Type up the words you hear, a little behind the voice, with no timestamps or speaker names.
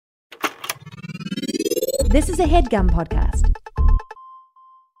This is a HeadGum podcast.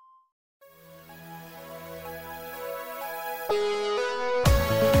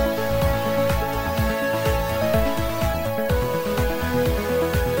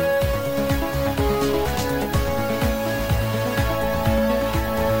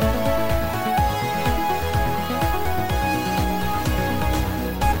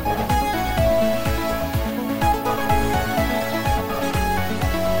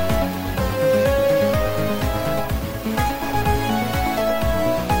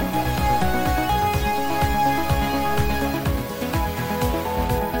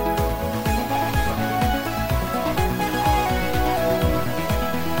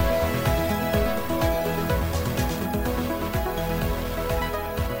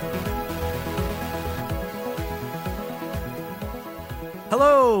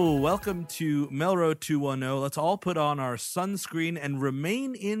 Hello, welcome to MELR0210. Let's all put on our sunscreen and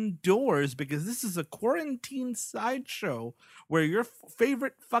remain indoors because this is a quarantine sideshow where your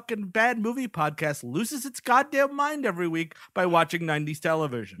favorite fucking bad movie podcast loses its goddamn mind every week by watching 90s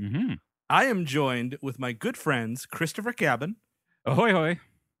television. Mm-hmm. I am joined with my good friends Christopher Cabin, Ahoy, hoy.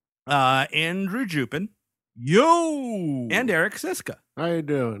 Andrew Jupin, Yo! and Eric Siska. How you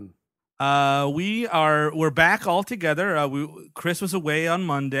doing? We're back all together. Chris was away on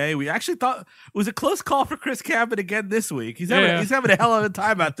Monday. We actually thought it was a close call for Chris Cabot again this week. He's having a hell of a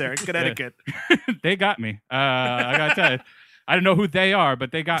time out there in Connecticut. They got me. I gotta tell you, I don't know who they are,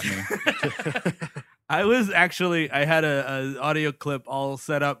 but they got me. I had a audio clip all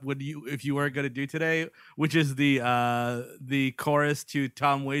set up if you weren't going to do today, which is the chorus to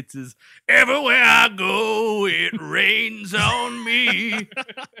Tom Waits's "Everywhere I Go, It Rains on Me."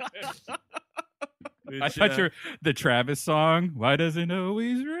 I thought you're the Travis song. Why does it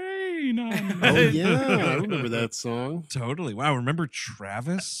always rain on me? Oh yeah, I remember that song. Totally. Wow, remember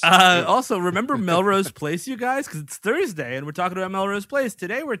Travis? Also, remember Melrose Place, you guys? Because it's Thursday, and we're talking about Melrose Place.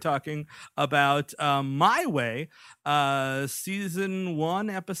 Today, we're talking about My Way, Season 1,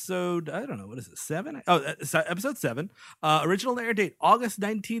 Episode, I don't know, what is it, 7? Oh, Episode 7. Original air date, August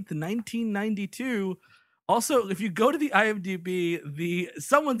 19th, 1992. Also, if you go to the IMDb,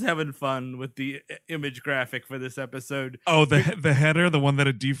 someone's having fun with the image graphic for this episode. Oh, the header, the one that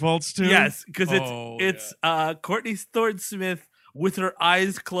it defaults to? Yes, because it's Courtney Thorne-Smith with her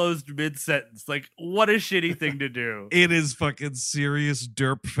eyes closed mid-sentence. Like, what a shitty thing to do. It is fucking serious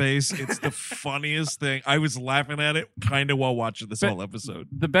derp face. It's the funniest thing. I was laughing at it kind of while watching this whole episode.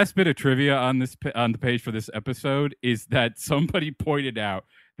 The best bit of trivia on the page for this episode is that somebody pointed out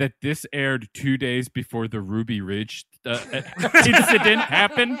that this aired 2 days before the Ruby Ridge incident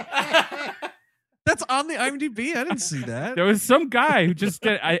happened. That's on the IMDb. I didn't see that. There was some guy who just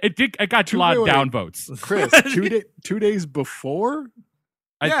it got a lot of downvotes. Chris, 2 days before?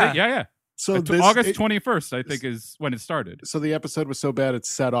 I think, yeah. So August 21st, I think, is when it started. So the episode was so bad it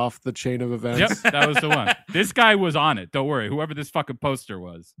set off the chain of events. Yep, that was the one. This guy was on it. Don't worry. Whoever this fucking poster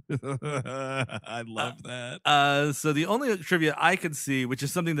was. I love that. So the only trivia I can see, which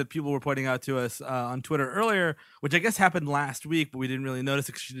is something that people were pointing out to us on Twitter earlier, which I guess happened last week, but we didn't really notice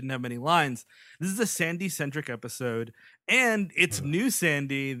it because she didn't have many lines. This is a Sandy-centric episode, and it's new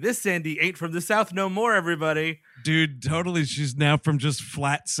Sandy. This Sandy ain't from the South no more, everybody. Dude, totally. She's now from just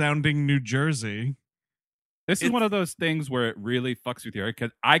flat-sounding New Jersey. This is one of those things where it really fucks with you,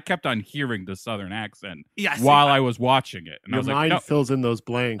 because I kept on hearing the Southern accent while I was watching it. And I was like, mind fills in those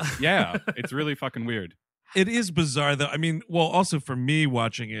blanks. Yeah, it's really fucking weird. It is bizarre, though. I mean, well, also for me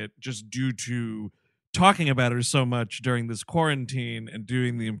watching it, just due to talking about her so much during this quarantine and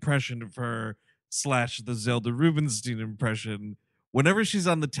doing the impression of her / the Zelda Rubinstein impression, whenever she's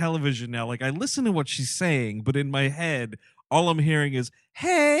on the television now, like I listen to what she's saying, but in my head, all I'm hearing is,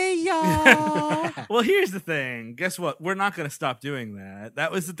 "Hey, y'all." Well, here's the thing. Guess what? We're not going to stop doing that.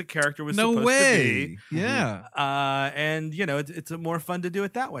 That was what the character was supposed to be. Yeah. And, it's more fun to do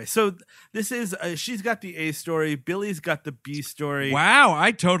it that way. So this is, she's got the A story. Billy's got the B story. Wow.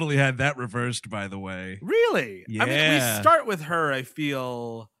 I totally had that reversed, by the way. Really? Yeah. I mean, we start with her, I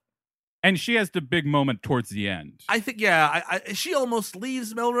feel. And she has the big moment towards the end. I think, she almost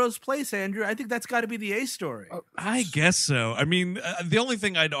leaves Melrose Place, Andrew. I think that's got to be the A story. I guess so. I mean, the only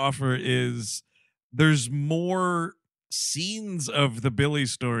thing I'd offer is there's more scenes of the Billy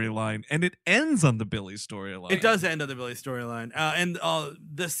storyline, and it ends on the Billy storyline. It does end on the Billy storyline. And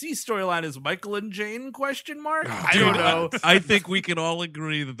the C storyline is Michael and Jane, ? I don't know. I think we can all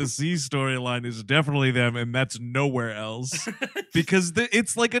agree that the C storyline is definitely them, and that's nowhere else. Because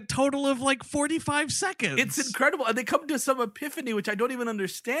it's like a total of like 45 seconds. It's incredible. And they come to some epiphany, which I don't even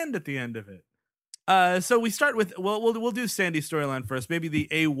understand at the end of it. So we start with we'll do Sandy's storyline first, maybe the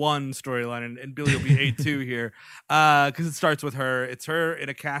A1 storyline, and Billy will be A2 here, because it starts with her. It's her in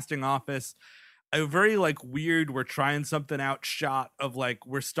a casting office. A very like weird, we're trying something out shot of like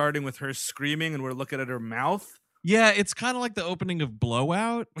we're starting with her screaming and we're looking at her mouth. Yeah, it's kind of like the opening of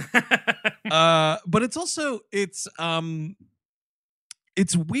Blowout. But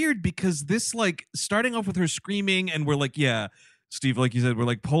it's weird because this like starting off with her screaming and we're like, yeah, Steve, like you said, we're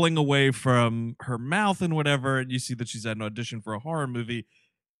like pulling away from her mouth and whatever, and you see that she's at an audition for a horror movie.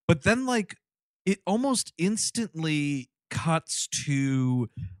 But then like it almost instantly cuts to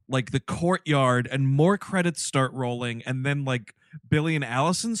like the courtyard and more credits start rolling, and then like Billy and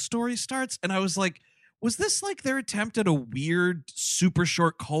Allison's story starts, and I was like, was this like their attempt at a weird super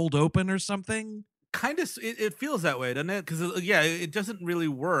short cold open or something? Kind of, it feels that way, doesn't it? Because it doesn't really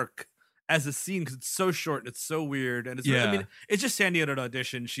work as a scene because it's so short and it's so weird, and I mean, it's just Sandy at an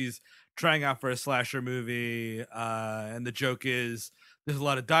audition. She's trying out for a slasher movie, and the joke is there's a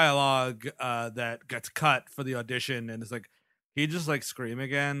lot of dialogue that gets cut for the audition, and it's like he just like scream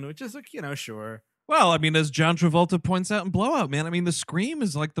again, which is like, sure. Well, I mean, as John Travolta points out in Blowout, man, I mean, the scream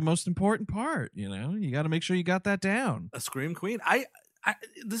is like the most important part. You got to make sure you got that down. A scream queen.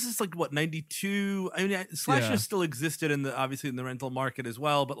 This is like what, 92. I mean, slashers still existed obviously in the rental market as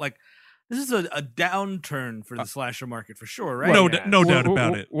well, but like this is a downturn for the slasher market for sure, right? No doubt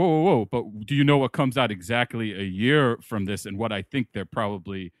about it. Whoa! But do you know what comes out exactly a year from this, and what I think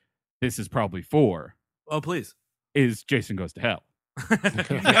this is probably for? Oh, please. Is Jason Goes to Hell.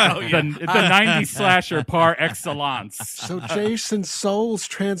 Oh, yeah. The 90s slasher par excellence. So Jason's soul's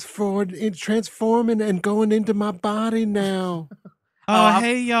transforming and going into my body now.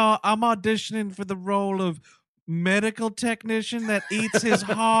 Hey y'all, I'm auditioning for the role of medical technician that eats his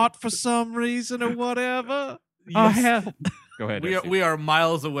heart for some reason or whatever. Oh hell! Go ahead. We are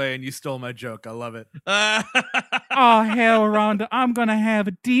miles away, and you stole my joke. I love it. Oh hell, Rhonda! I'm gonna have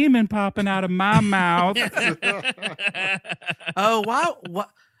a demon popping out of my mouth. Oh, what?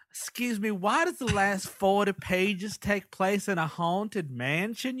 Excuse me. Why does the last 40 pages take place in a haunted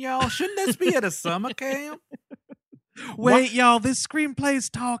mansion, y'all? Shouldn't this be at a summer camp? Wait, y'all, this screenplay is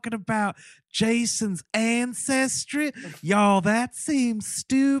talking about Jason's ancestry. Y'all, that seems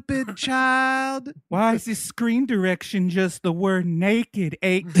stupid, child. Why is this screen direction just the word naked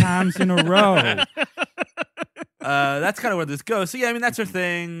 8 times in a row? That's kind of where this goes. So, yeah, I mean, that's her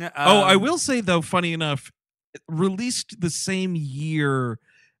thing. I will say, though, funny enough, released the same year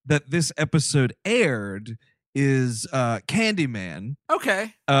that this episode aired is Candyman.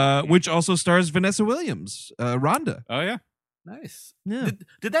 Okay. Which also stars Vanessa Williams, Rhonda. Oh, yeah. Nice. Yeah.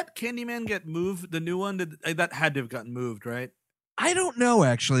 Did that Candyman get moved? The new one? That had to have gotten moved, right? I don't know,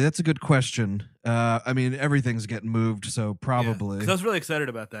 actually. That's a good question. I mean, everything's getting moved, so probably. Yeah, I was really excited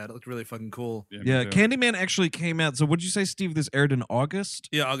about that. It looked really fucking cool. Yeah, Candyman actually came out. So what'd you say, Steve? This aired in August?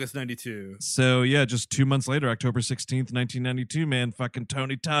 Yeah, August 92. So, yeah, just 2 months later, October 16th, 1992, man, fucking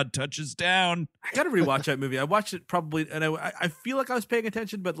Tony Todd touches down. I got to rewatch that movie. I watched it probably, and I feel like I was paying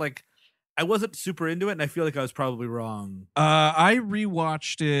attention, but like I wasn't super into it, and I feel like I was probably wrong. I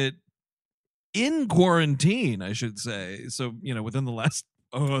rewatched it in quarantine, I should say. So, within the last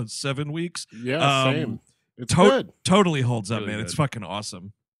 7 weeks. Yeah, same. It's good. Totally holds up, Really man. good. It's fucking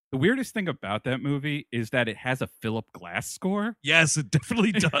awesome. The weirdest thing about that movie is that it has a Philip Glass score. Yes, it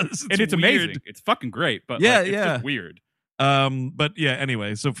definitely does. And it's weird. amazing. It's fucking great, but Yeah, it's yeah. just weird. But yeah,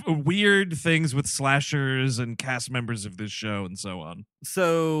 anyway, so weird things with slashers and cast members of this show and so on.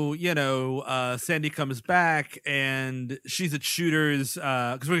 So, Sandy comes back and she's at Shooters,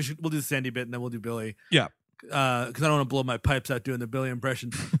 because we'll do the Sandy bit and then we'll do Billy. Yeah. Because I don't want to blow my pipes out doing the Billy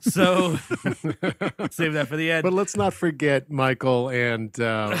impression. So save that for the end. But let's not forget Michael and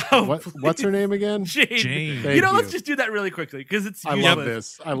what's her name again? Jane. Thank Let's you. just do that really quickly because it's I useless. love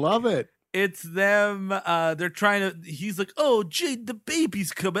this. I love it. It's them. They're trying to. He's like, "Oh, Jade, the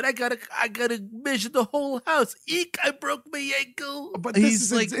baby's coming. I gotta measure the whole house. Eek! I broke my ankle." But He's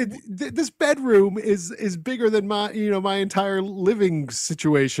this bedroom is bigger than my entire living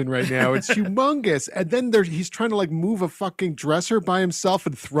situation right now. It's humongous. And then he's trying to like move a fucking dresser by himself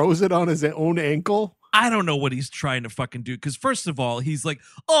and throws it on his own ankle. I don't know what he's trying to fucking do. Because first of all, he's like,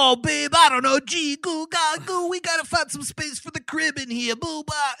 "Oh, babe, I don't know. Gee, goo, goo. We gotta find some space for the crib in here. Boo,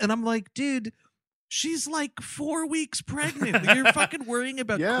 bah." And I'm like, dude, she's like 4 weeks pregnant. You're fucking worrying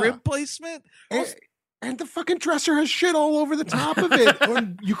about crib placement? And the fucking dresser has shit all over the top of it.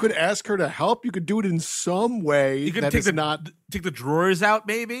 And you could ask her to help. You could do it in some way. You could that take not. Take the drawers out,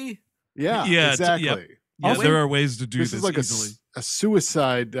 maybe. Yeah, Yeah, exactly. Yeah, there are ways to do this This is like easily. a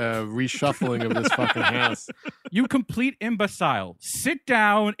suicide reshuffling of this fucking house. You complete imbecile. Sit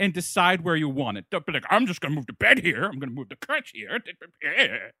down and decide where you want it. Don't be like, I'm just going to move the bed here. I'm going to move the couch here.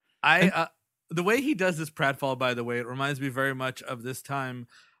 The way he does this pratfall, by the way, it reminds me very much of this time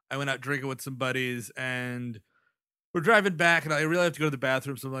I went out drinking with some buddies and we're driving back and I really have to go to the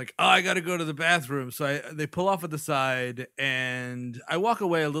bathroom. So I'm like, oh, I got to go to the bathroom. So they pull off at the side and I walk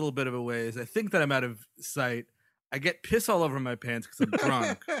away a little bit of a ways. I think that I'm out of sight. I get piss all over my pants because I'm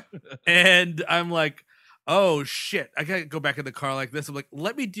drunk. And I'm like, oh shit, I gotta go back in the car like this. I'm like,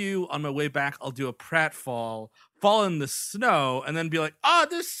 let me do on my way back, I'll do a pratfall, fall in the snow, and then be like, oh,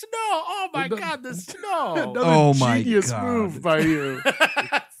 the snow. Oh my God, the snow. Another my genius God. move by you.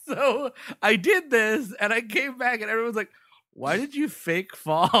 So I did this and I came back and everyone's like, why did you fake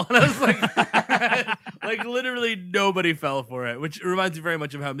fall? And I was like literally nobody fell for it, which reminds me very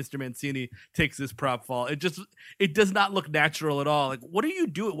much of how Mr. Mancini takes this prop fall. It does not look natural at all. Like, what are you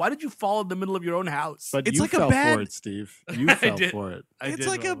doing? Why did you fall in the middle of your own house? But It's you like a fell bad- for it, Steve. You fell for it. It's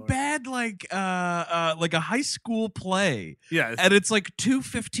like a bad like a high school play. Yes. And it's like two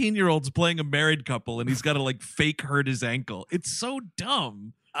 15-year-olds playing a married couple and he's got to like fake hurt his ankle. It's so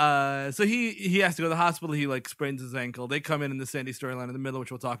dumb. So he has to go to the hospital. He like sprains his ankle. They come in the Sandy storyline in the middle,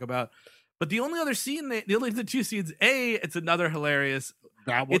 which we'll talk about. But the only other scene, the only the two scenes, it's another hilarious.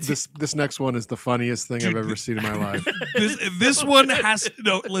 That one, this next one is the funniest thing I've ever seen in my life. This one has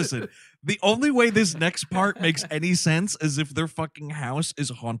no. Listen, the only way this next part makes any sense is if their fucking house is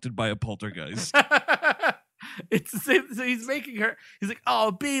haunted by a poltergeist. It's the same. So he's making her. He's like, "Oh,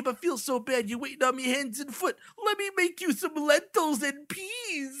 babe, I feel so bad. You're waiting on me hands and foot. Let me make you some lentils and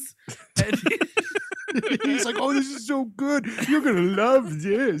peas." And He's like, oh, this is so good. You're going to love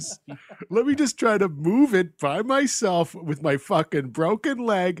this. Let me just try to move it by myself with my fucking broken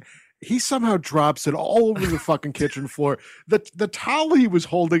leg. He somehow drops it all over the fucking kitchen floor. The towel he was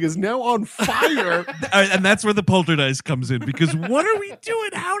holding is now on fire. And that's where the poltergeist comes in, because what are we doing?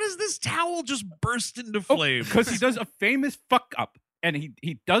 How does this towel just burst into flames? Because he does a famous fuck up. And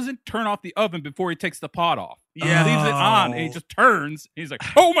he doesn't turn off the oven before he takes the pot off. Yeah. He leaves it on, and he just turns. And he's like,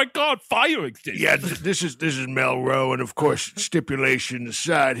 "Oh my God, fire exists!" Yeah, this is Melrose, and of course, stipulation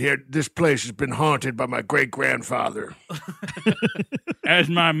aside here, this place has been haunted by my great grandfather. As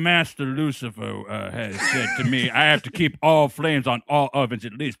my master Lucifer has said to me, I have to keep all flames on all ovens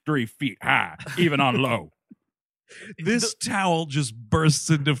at least 3 feet high, even on low. This towel just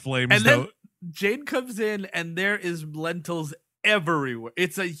bursts into flames. And then Jane comes in, and there is lentils everywhere.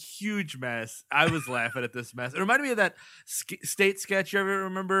 It's a huge mess. I was laughing at this mess. It reminded me of that state sketch you ever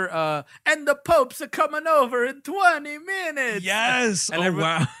remember? And the Popes are coming over in 20 minutes. Yes. And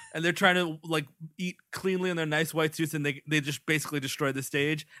wow. And they're trying to like eat cleanly in their nice white suits, and they just basically destroy the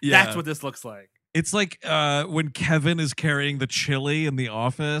stage. Yeah. That's what this looks like. It's like when Kevin is carrying the chili in the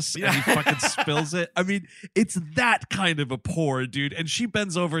office and he fucking spills it. I mean, it's that kind of a pour, dude. And she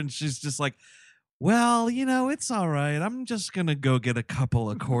bends over and she's just like, well, you know, it's all right. I'm just going to go get a couple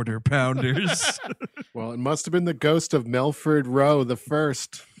of quarter pounders. Well, it must have been the ghost of Melford Rowe the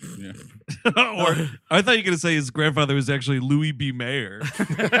first. Yeah. Or I thought you were going to say his grandfather was actually Louis B. Mayer.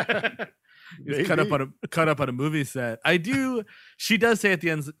 He's cut up on a movie set. She does say at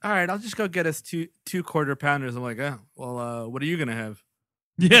the end, all right, I'll just go get us two quarter pounders. I'm like, oh, well, what are you going to have?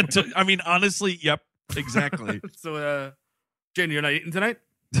 Yeah. I mean, honestly, yep, exactly. So, Jane, you're not eating tonight?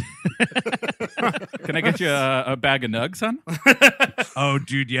 Can I get you a bag of nugs, son? Oh,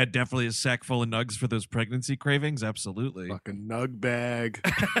 dude, yeah, definitely a sack full of nugs for those pregnancy cravings. Absolutely. Fucking nug bag.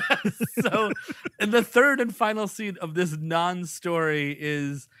 So, and the third and final scene of this non-story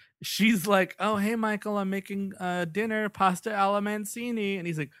is she's like, oh, hey, Michael, I'm making dinner, pasta alla Mancini. And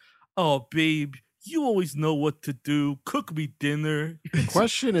he's like, oh, babe, you always know what to do. Cook me dinner.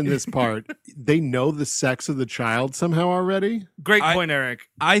 Question in this part, they know the sex of the child somehow already? Great point, Eric.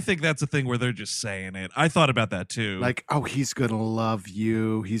 I think that's a thing where they're just saying it. I thought about that too. Like, oh, he's going to love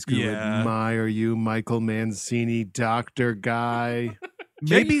you. He's going to admire you, Michael Mancini, doctor guy.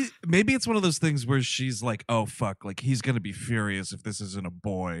 Maybe it's one of those things where she's like, oh, fuck, like he's going to be furious if this isn't a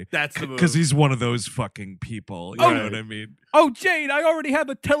boy. That's the move. Because he's one of those fucking people. You know what I mean? Oh, Jane, I already have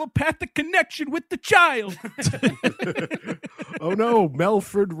a telepathic connection with the child. Oh, no,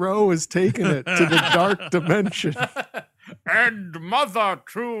 Melford Rowe has taken it to the dark dimension. And mother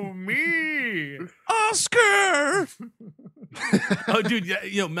to me. Oscar! Oh, dude, yeah,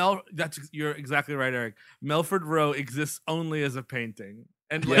 you're exactly right, Eric. Melford Rowe exists only as a painting.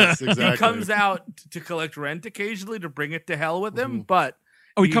 And Yes, exactly. he comes out to collect rent occasionally to bring it to hell with him, but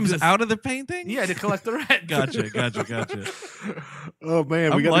Oh, he You comes just- out of the painting? Yeah, to collect the rent. Gotcha. Oh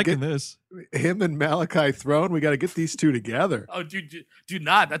man, we I'm got to liking get this. him and Malachi Throne. We got to get these two together. Oh, do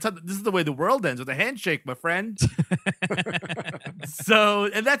not. That's how. This is the way the world ends, with a handshake, my friend. So,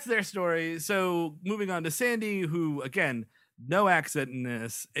 and that's their story. So, moving on to Sandy, who again, no accent in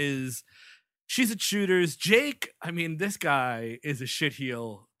this, she's at Shooters. Jake, I mean, this guy is a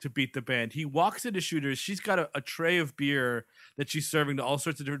shitheel to beat the band. He walks into Shooters. She's got a tray of beer that she's serving to all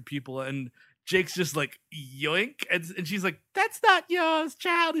sorts of different people, and Jake's just like, yoink. And she's like, that's not yours,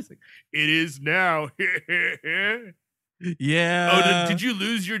 child. He's like, it is now. Yeah. Oh, did you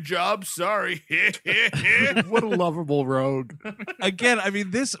lose your job? Sorry. What a lovable rogue. Again, I mean,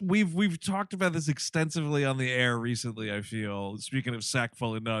 this we've talked about this extensively on the air recently, I feel, speaking of sack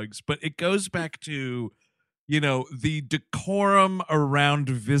full of nugs, but it goes back to, the decorum around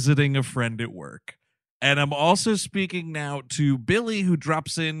visiting a friend at work. And I'm also speaking now to Billy, who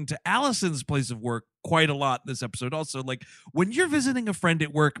drops into Allison's place of work quite a lot this episode. Also, like, when you're visiting a friend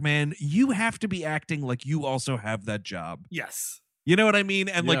at work, man, you have to be acting like you also have that job. Yes. You know what I mean?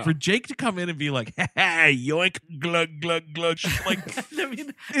 And like Yeah. for Jake to come in and be like, hey, yoink, glug, glug, glug. Like, I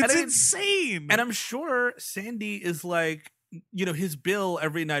mean, it's insane. And I'm sure Sandy is like, his bill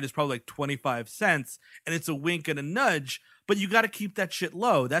every night is probably like 25 cents, and it's a wink and a nudge, but you got to keep that shit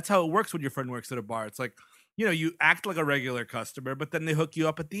low. That's how it works when your friend works at a bar. It's like, you act like a regular customer, but then they hook you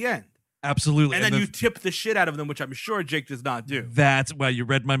up at the end. Absolutely. And then you tip the shit out of them, which I'm sure Jake does not do. That's why you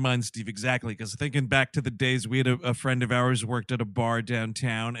read my mind, Steve. Exactly. Because thinking back to the days we had a friend of ours worked at a bar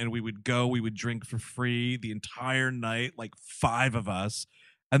downtown, and we would drink for free the entire night, like 5 of us.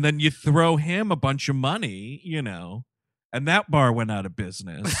 And then you throw him a bunch of money, and that bar went out of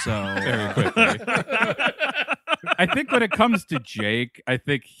business. So Very quickly. I think when it comes to Jake, I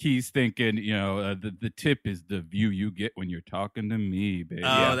think he's thinking, the tip is the view you get when you're talking to me, baby.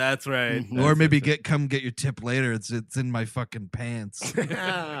 Oh, that's right. Mhm. or maybe come get your tip later. It's in my fucking pants.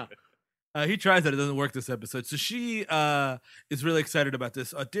 He tries that. It doesn't work this episode. So she is really excited about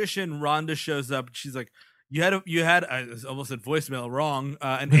this audition. Rhonda shows up. She's like, you had I almost said voicemail wrong,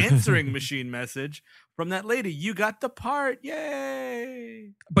 an answering machine message from that lady. You got the part.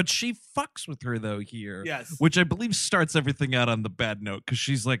 Yay. But she fucks with her though here. Yes. Which I believe starts everything out on the bad note, because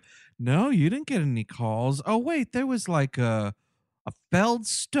she's like, no, you didn't get any calls. Oh, wait, there was like a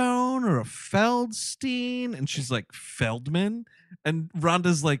Feldstone or a Feldstein. And she's like, Feldman? And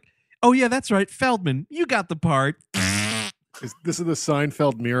Rhonda's like, oh, yeah, that's right, Feldman. You got the part. This is the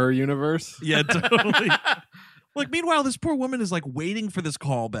Seinfeld mirror universe. Yeah, totally. Like, meanwhile, this poor woman is like waiting for this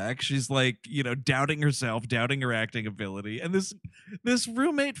callback. She's like, doubting herself, doubting her acting ability. And this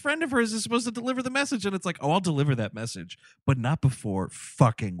roommate friend of hers is supposed to deliver the message. And it's like, oh, I'll deliver that message, but not before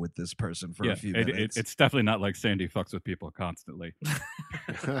fucking with this person for a few minutes. It's definitely not like Sandy fucks with people constantly,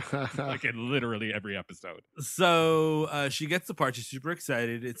 like in literally every episode. So she gets the part. She's super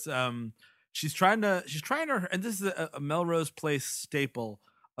excited. It's she's trying to, and this is a Melrose Place staple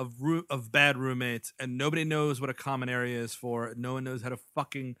of bad roommates, and nobody knows what a common area is for. No one knows how to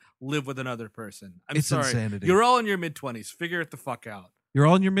fucking live with another person. It's sorry. insanity. You're all in your mid-20s. Figure it the fuck out. You're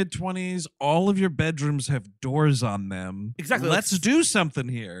all in your mid-20s. All of your bedrooms have doors on them. Exactly. Let's do something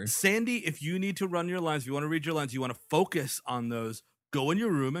here. Sandy, if you need to run your lines, if you want to read your lines, you want to focus on those, go in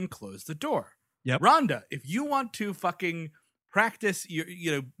your room and close the door. Yep. Rhonda, if you want to fucking practice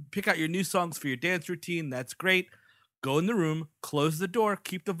pick out your new songs for your dance routine, that's great. Go in the room, close the door,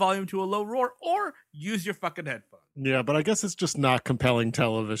 keep the volume to a low roar, or use your fucking headphones. Yeah, but I guess it's just not compelling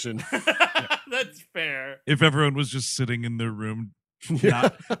television. That's fair. If everyone was just sitting in their room, Yeah.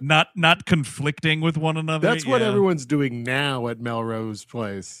 not conflicting with one another. That's what yeah. everyone's doing now at Melrose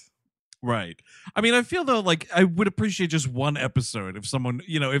Place. Right. I mean, I feel though like I would appreciate just one episode if someone,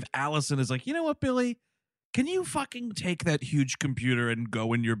 if Allison is like, you know what, Billy, can you fucking take that huge computer and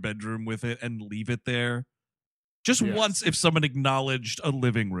go in your bedroom with it and leave it there? Just Yes. once, if someone acknowledged a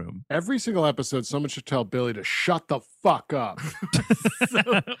living room. Every single episode, someone should tell Billy to shut the fuck up.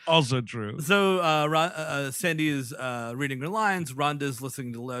 Also true. So Sandy is reading her lines. Rhonda's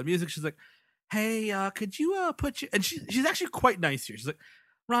listening to loud music. She's like, hey, could you put your... And she's actually quite nice here. She's like,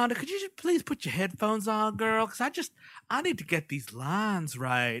 Rhonda, could you just please put your headphones on, girl? Because I need to get these lines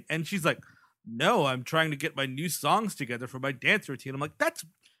right. And she's like, no, I'm trying to get my new songs together for my dance routine. I'm like, that's...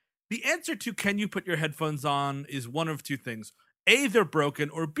 The answer to can you put your headphones on is one of two things. A, they're broken,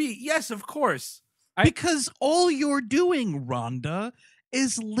 or B, yes, of course. Because all you're doing, Rhonda,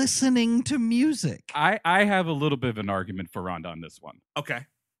 is listening to music. I have a little bit of an argument for Rhonda on this one. Okay.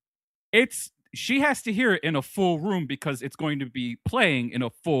 She has to hear it in a full room because it's going to be playing in a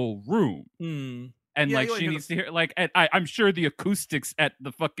full room. Hmm. And Yeah, like you she wanna needs to hear like I'm sure the acoustics at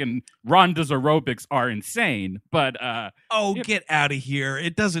the fucking Rhonda's aerobics are insane, but Oh, Yeah. get out of here.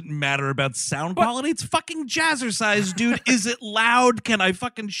 It doesn't matter about sound But- quality. It's fucking jazzercise, dude. Is it loud? Can I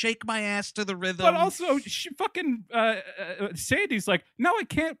fucking shake my ass to the rhythm? but also she fucking Sandy's like, no, I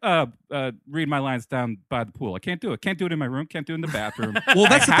can't read my lines down by the pool. I can't do it. Can't do it in my room. Can't do it in the bathroom. Well,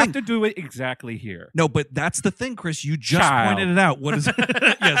 that's I the have thing. to do it exactly here. No, but that's the thing, Chris. You just Child. pointed it out. What is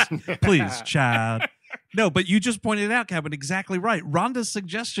Yes, please, child. No, but you just pointed it out, Kevin, exactly right. Rhonda's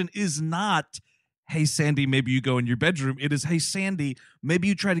suggestion is not, hey, Sandy, maybe you go in your bedroom. It is, hey, Sandy, maybe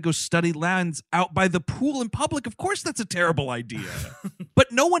you try to go study lines out by the pool in public. Of course, that's a terrible idea.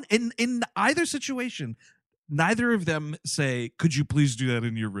 But no one, in either situation, neither of them say, could you please do that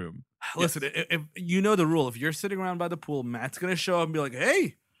in your room? Listen, if you know the rule, if you're sitting around by the pool, Matt's gonna show up and be like,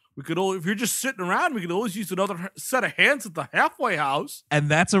 "Hey, we could if you're just sitting around, we could always use another set of hands at the halfway house." And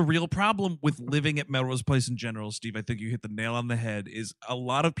that's a real problem with living at Melrose Place in general, Steve. I think you hit the nail on the head. Is a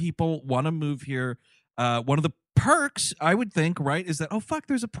lot of people want to move here. One of the perks, I would think, right, is that, oh, fuck,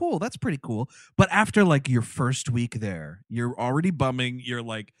 there's a pool. That's pretty cool. But after like your first week there, you're already bumming. You're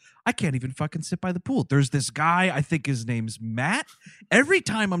like, I can't even fucking sit by the pool. There's this guy, I think his name's Matt. Every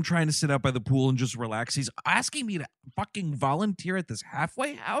time I'm trying to sit out by the pool and just relax, he's asking me to fucking volunteer at this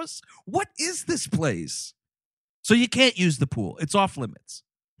halfway house. What is this place? So you can't use the pool. It's off limits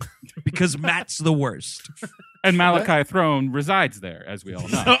because Matt's the worst. And Malachi Throne resides there, as we all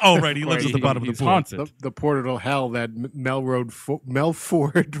know. Oh, right. He lives at the bottom of the He's pool. haunted. The portal to hell that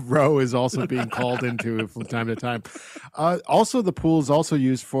Melford Row is also being called into from time to time. Also, the pool is also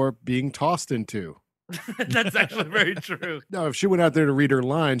used for being tossed into. That's actually very true. No, if she went out there to read her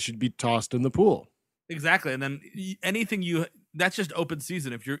lines, she'd be tossed in the pool. Exactly, and then anything that's just open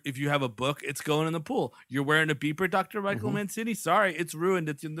season. If you have a book, it's going in the pool. You're wearing a beeper, Dr. Michael Mancini. Sorry, it's ruined.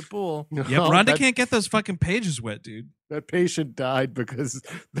 It's in the pool. Yeah, Oh, Rhonda can't get those fucking pages wet, dude. That patient died because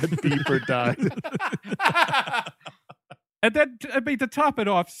that beeper died. And then, I mean, to top it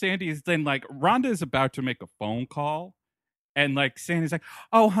off, Sandy is then like, Rhonda is about to make a phone call. And like, Sandy's like,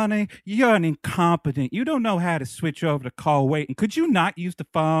 oh, honey, you're an incompetent. You don't know how to switch over to call waiting. Could you not use the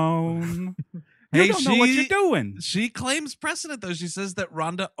phone? You don't know what you're doing. She claims precedent, though. She says that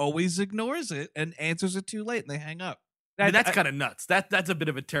Rhonda always ignores it and answers it too late, and they hang up. I mean, that's kind of nuts. That's a bit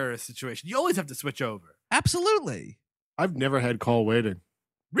of a terrorist situation. You always have to switch over. Absolutely. I've never had call waiting.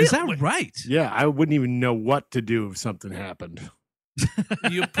 Really? Is that right? Yeah, I wouldn't even know what to do if something happened.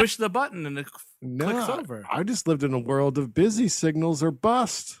 You push the button and it clicks No, over. I just lived in a world of busy signals or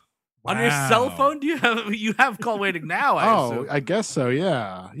bust. On your cell Wow. phone, do you have call waiting now? I assume. I guess so.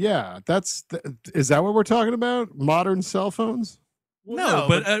 Yeah, yeah. Is that what we're talking about? Modern cell phones, No,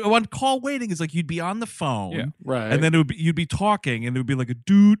 but on call waiting is like you'd be on the phone, Yeah. right? and then you'd be talking, and it would be like a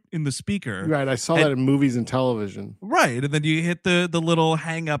doot in the speaker. right. I saw and- that in movies and television. Right, and then you hit the little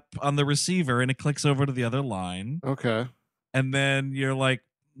hang up on the receiver, and it clicks over to the other line, Okay. and then you're like,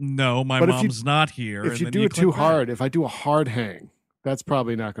 "No, my But if you- mom's not here." If and you then do it click too back. hard, if I do a hard hang, that's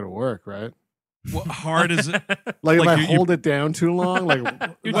probably not going to work, right? What hard is it? Like if Like I you- hold it down too long, like Well,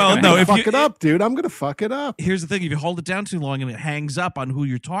 I'm no, gonna if fuck you- it up, dude. I'm gonna fuck it up. Here's the thing: if you hold it down too long and it hangs up on who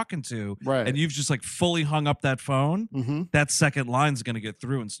you're talking to, Right. and you've just like fully hung up that phone, Mm-hmm. that second line's going to get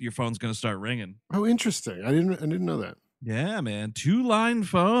through, and your phone's going to start ringing. Oh, interesting. I didn't know that. Yeah, man, 2-line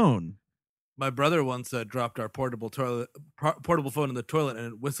phone. My brother once dropped our portable phone in the toilet, and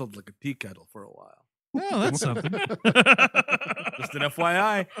it whistled like a tea kettle for a while. Oh, that's something. Just an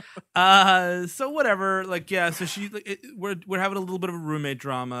FYI. So whatever. Like, yeah. So we're having a little bit of a roommate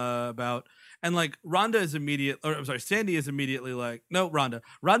drama about, and like Sandy is immediately like, no,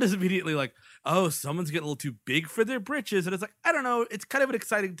 Rhonda's immediately like, oh, someone's getting a little too big for their britches, and it's like, I don't know. It's kind of an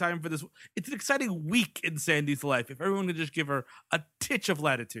exciting time for this. It's an exciting week in Sandy's life. If everyone could just give her a titch of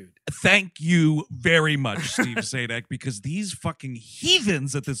latitude. Thank you very much, Steve Sadek, because these fucking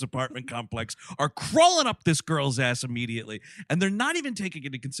heathens at this apartment complex are crawling up this girl's ass immediately. And they're not even taking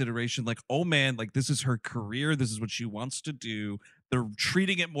into consideration, like, oh man, like this is her career. This is what she wants to do. They're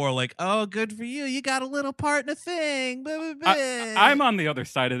treating it more like, oh, good for you. You got a little part in a thing. Blah, blah, blah. I'm on the other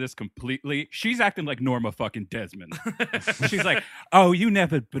side of this completely. She's acting like Norma fucking Desmond. She's like, oh, you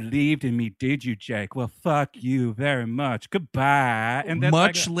never believed in me, did you, Jake? Well, fuck you very much. Goodbye. And then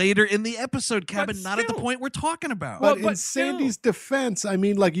much later in the episode, Kevin, not at the still. point we're talking about. But Well, in still. Sandy's defense, I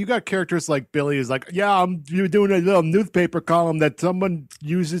mean, like you got characters like Billy is like, yeah, you're doing a little newspaper column that someone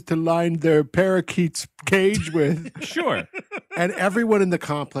uses to line their parakeet's cage with, Sure. and everyone in the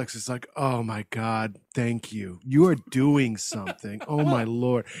complex is like, oh my God, thank you. You are doing something. Oh my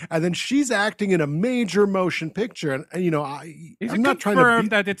Lord. And then she's acting in a major motion picture. And I'm not trying to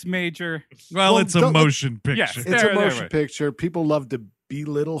that it's major. Well, it's a motion picture. Yes. It's a motion picture. People love to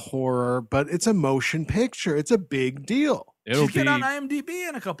belittle horror, but it's a motion picture. It's a big deal. She's getting on IMDb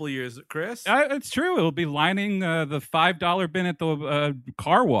in a couple of years, Chris. It's true. It'll be lining the $5 bin at the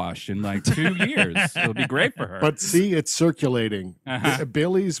car wash in like 2 years. It'll be great for her. But see, it's circulating.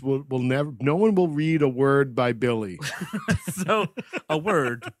 Billy's will never. No one will read a word by Billy. So a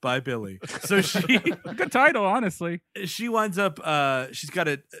word by Billy. So good title, honestly. She winds up. She's got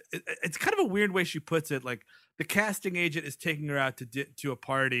it's kind of a weird way she puts it. Like the casting agent is taking her out to a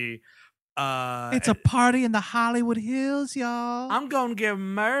party. It's a party in the Hollywood Hills, y'all. I'm gonna get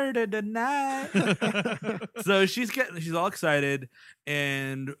murdered tonight. So she's all excited,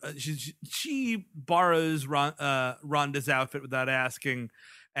 and she borrows Rhonda's outfit without asking,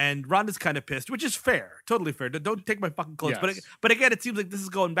 and Rhonda's kind of pissed, which is fair, totally fair. Don't take my fucking clothes. Yes. But again, it seems like this is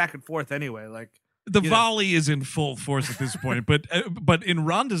going back and forth anyway. Like the volley is in full force at this point, but in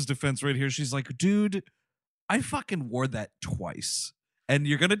Rhonda's defense, right here, she's like, "Dude, I fucking wore that twice." And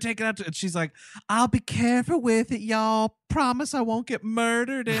you're gonna take it out and she's like, I'll be careful with it, y'all. Promise I won't get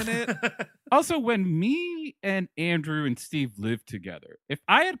murdered in it. Also, when me and Andrew and Steve lived together, if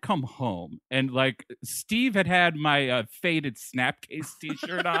I had come home and like Steve had my faded Snapcase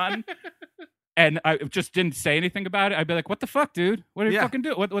t-shirt on and I just didn't say anything about it, I'd be like, what the fuck, dude? What are you fucking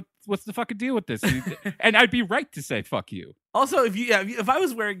doing? What's the fucking deal with this? And I'd be right to say fuck you. Also, if I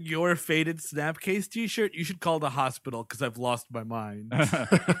was wearing your faded Snapcase t-shirt, you should call the hospital because I've lost my mind.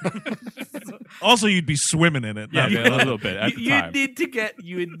 Also, you'd be swimming in it. Yeah, a little bit at the time.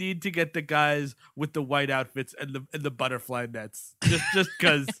 You would need to get the guys with the white outfits and the butterfly nets, just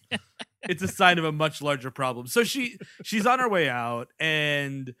because it's a sign of a much larger problem. So she's on her way out,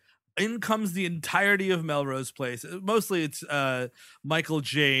 and in comes the entirety of Melrose Place. Mostly it's Michael,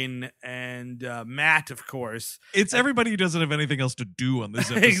 Jane, and Matt, of course. It's everybody who doesn't have anything else to do on this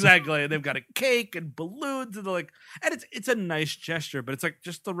episode. Exactly. And they've got a cake and balloons, and they're like, and it's a nice gesture, but it's like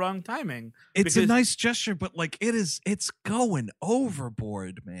just the wrong timing. It's a nice gesture, but like it's going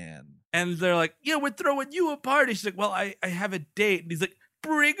overboard, man. And they're like, yeah, we're throwing you a party. She's like, well, I have a date. And he's like,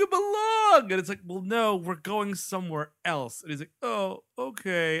 bring him along. And it's like, well, no, we're going somewhere else. And he's like, oh,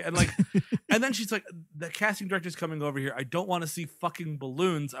 okay. And like, and then she's like, the casting director's coming over here. I don't want to see fucking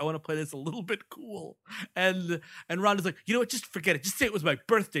balloons. I want to play this a little bit cool. And Rhonda's like, you know what? Just forget it. Just say it was my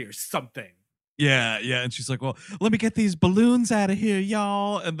birthday or something. Yeah. And she's like, well, let me get these balloons out of here,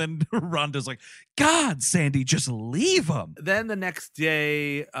 y'all. And then Rhonda's like, God, Sandy, just leave them. Then the next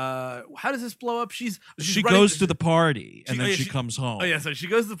day, how does this blow up? She goes to the party and then she comes home. Oh, yeah. So she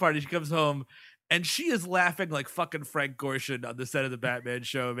goes to the party. She comes home. And she is laughing like fucking Frank Gorshin on the set of the Batman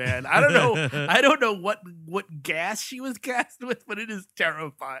show, man. I don't know what gas she was gassed with, but it is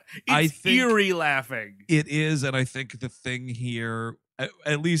terrifying. It's eerie laughing. It is, and I think the thing here,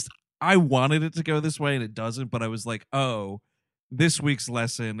 at least I wanted it to go this way, and it doesn't. But I was like, oh, this week's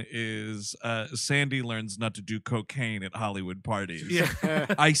lesson is Sandy learns not to do cocaine at Hollywood parties. Yeah.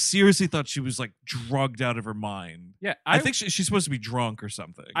 I seriously thought she was like drugged out of her mind. Yeah, I think she's supposed to be drunk or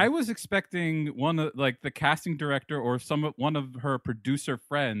something. I was expecting one of like the casting director or one of her producer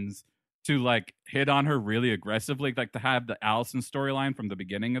friends to like hit on her really aggressively, like to have the Allison storyline from the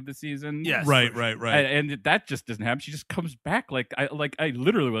beginning of the season. Yes, right. And that just doesn't happen. She just comes back like I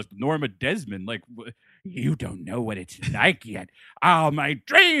literally was Norma Desmond. Like, you don't know what it's like yet. Oh, my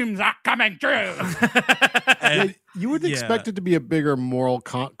dreams are coming true. You would expect it to be a bigger moral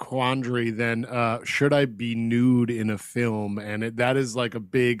quandary than should I be nude in a film, and that is like a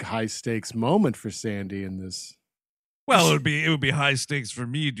big high stakes moment for Sandy in this. Well, it would be high stakes for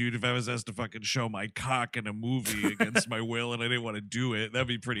me, dude, if I was asked to fucking show my cock in a movie against my will and I didn't want to do it. That'd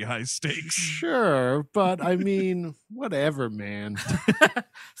be pretty high stakes. Sure, but I mean, whatever, man.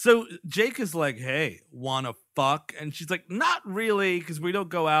 So Jake is like, hey, wanna fuck? And she's like, not really, because we don't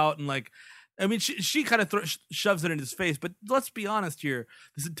go out and like, I mean, she kind of shoves it in his face, but let's be honest here.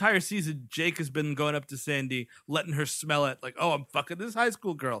 This entire season, Jake has been going up to Sandy, letting her smell it, like, oh, I'm fucking this high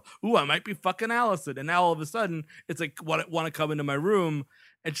school girl. Ooh, I might be fucking Allison. And now all of a sudden, it's like, want to come into my room?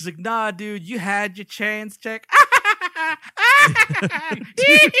 And she's like, nah, dude, you had your chance, Jake.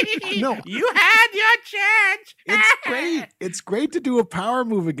 No, you had your chance. It's great. It's great to do a power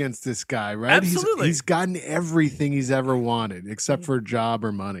move against this guy, right? Absolutely. He's gotten everything he's ever wanted, except for a job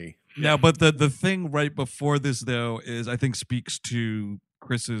or money. Now, but the thing right before this, though, is I think speaks to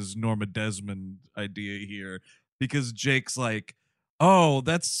Chris's Norma Desmond idea here, because Jake's like, oh,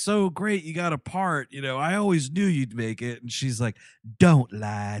 that's so great. You got a part. I always knew you'd make it. And she's like, don't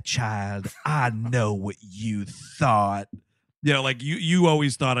lie, child. I know what you thought. Like you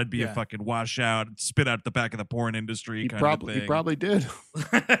always thought I'd be a fucking washout, spit out the back of the porn industry He kind probably of thing. he probably did.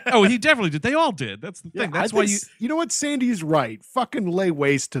 Oh, he definitely did. They all did. That's the thing. That's why you know what? Sandy's right. Fucking lay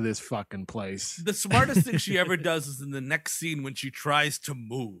waste to this fucking place. The smartest thing she ever does is in the next scene when she tries to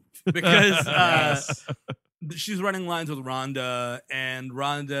move, because she's running lines with Rhonda, and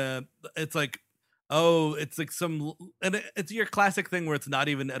Rhonda, it's like it's your classic thing where it's not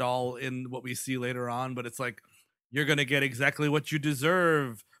even at all in what we see later on, but it's like, you're going to get exactly what you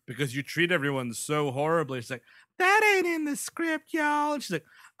deserve because you treat everyone so horribly. She's like, that ain't in the script, y'all. And she's like,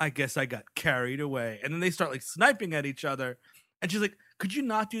 I guess I got carried away. And then they start like sniping at each other. And she's like, could you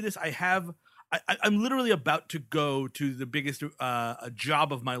not do this? I'm literally about to go to the biggest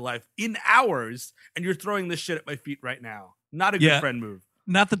job of my life in hours, and you're throwing this shit at my feet right now. Not a good friend move.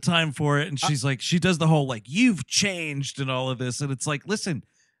 Not the time for it. And she's like, she does the whole like, you've changed and all of this. And it's like, listen,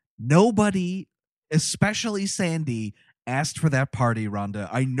 nobody, especially Sandy, asked for that party, Rhonda.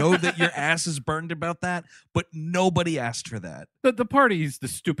 I know that your ass is burned about that, but nobody asked for that. The party is the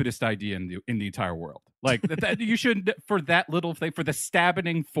stupidest idea in the entire world. Like that you shouldn't, for that little thing, for the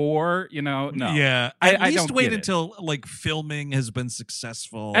stabbing no. Yeah, I at least don't wait get it. until like filming has been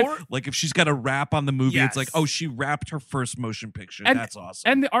successful. Or- like if she's got a wrap on the movie, Yes. it's like, oh, she wrapped her first motion picture. And- That's awesome.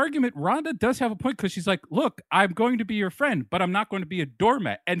 And the argument, Rhonda does have a point, because she's like, look, I'm going to be your friend, but I'm not going to be a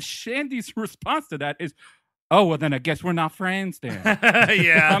doormat. And Shandy's response to that is, oh, well, then I guess we're not friends then.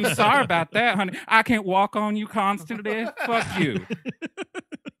 Yeah. I'm sorry about that, honey. I can't walk on you constantly. Fuck you.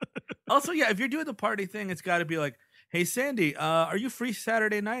 Also, if you're doing the party thing, it's got to be like, hey, Sandy, are you free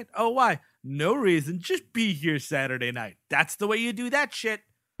Saturday night? Oh, why? No reason. Just be here Saturday night. That's the way you do that shit.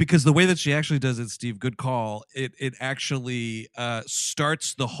 Because the way that she actually does it, Steve, good call. It actually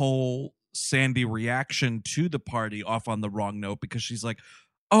starts the whole Sandy reaction to the party off on the wrong note, because she's like,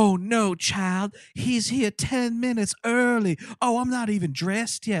 oh, no, child, he's here 10 minutes early. Oh, I'm not even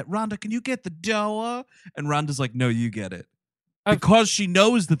dressed yet. Rhonda, can you get the door? And Rhonda's like, no, you get it. Because she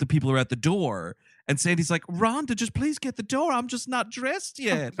knows that the people are at the door. And Sandy's like, Rhonda, just please get the door. I'm just not dressed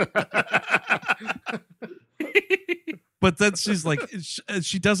yet. But then she's like,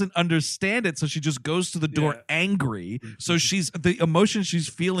 she doesn't understand it. So she just goes to the door angry. So the emotion she's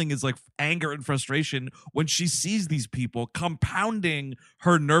feeling is like anger and frustration when she sees these people, compounding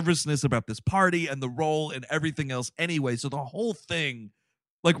her nervousness about this party and the role and everything else anyway. So the whole thing,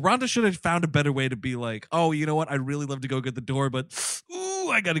 like, Rhonda should have found a better way to be like, oh, you know what? I'd really love to go get the door, but ooh,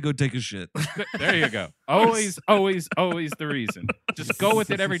 I got to go take a shit. There you go. Always, always, always the reason. Just go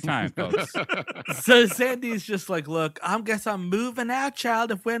with it every time, folks. So Sandy's just like, look, I guess I'm moving out, child,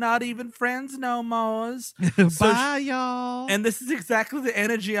 if we're not even friends no more. Bye, y'all. And this is exactly the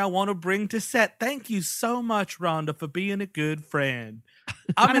energy I want to bring to set. Thank you so much, Rhonda, for being a good friend.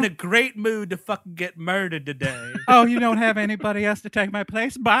 I'm in a great mood to fucking get murdered today. Oh, you don't have anybody else to take my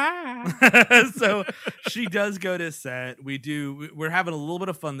place? Bye. So she does go to set. We're having a little bit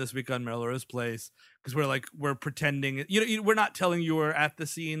of fun this week on Melrose Place, because we're pretending, we're not telling you we're at the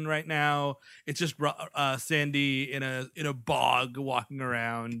scene right now. It's just Sandy in a bog walking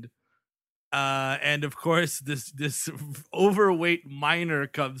around. And of course this overweight miner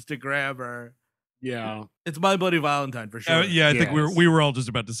comes to grab her. Yeah. It's My Bloody Valentine for sure. I think we were all just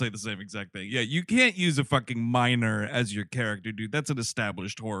about to say the same exact thing. Yeah, you can't use a fucking minor as your character, dude. That's an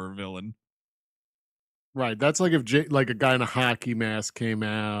established horror villain. Right. That's like if like a guy in a hockey mask came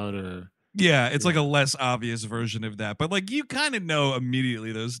out, or Yeah, it's like a less obvious version of that. But like, you kind of know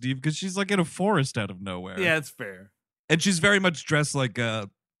immediately though, Steve, because she's like in a forest out of nowhere. Yeah, it's fair. And she's very much dressed like a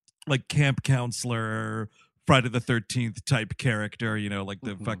camp counselor, Friday the 13th type character, like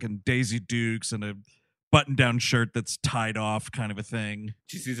the fucking Daisy Dukes and a button-down shirt that's tied off kind of a thing.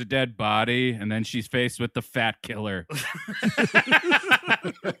 She sees a dead body, and then she's faced with the fat killer.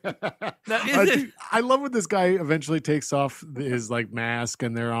 I love when this guy eventually takes off his like mask,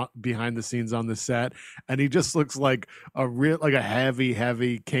 and they're behind the scenes on the set, and he just looks like a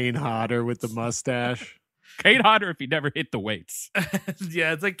heavy Kane Hodder with the mustache. Kate Hodder if he never hit the weights.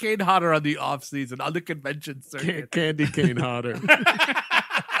 Yeah, it's like Kane Hodder on the off season, on the convention circuit. Candy Kane Hodder.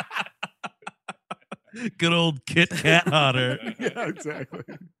 Good old Kit Kat Hodder. Yeah, exactly.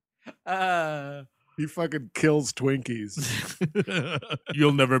 He fucking kills Twinkies.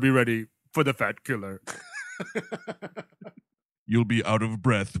 You'll never be ready for the fat killer. You'll be out of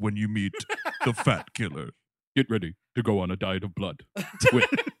breath when you meet the fat killer. Get ready to go on a diet of blood with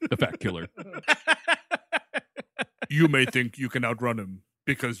the fat killer. You may think you can outrun him,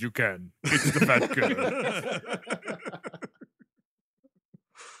 because you can. It's the fat killer.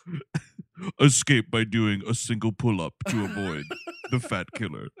 escape by doing a single pull-up to avoid the fat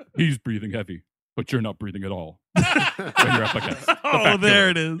killer. He's breathing heavy, but you're not breathing at all. When you're up against the Oh, fat there killer.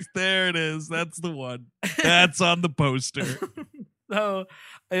 it is. There it is. That's the one. That's on the poster. So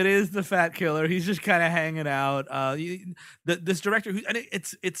it is the fat killer. He's just kind of hanging out. This director,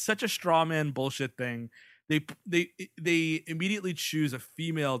 it's such a straw man bullshit thing. They immediately choose a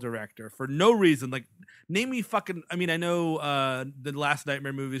female director for no reason. Like, name me fucking. I mean, I know the last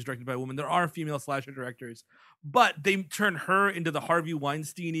Nightmare movie is directed by a woman. There are female slasher directors, but they turn her into the Harvey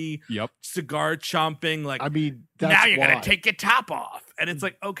Weinstein-y, cigar chomping. Like, I mean, that's now you're why. gonna take your top off, and it's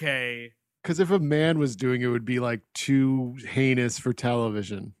like, okay. Because if a man was doing it, it would be like too heinous for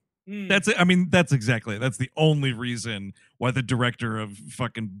television. That's it. I mean, that's the only reason why the director of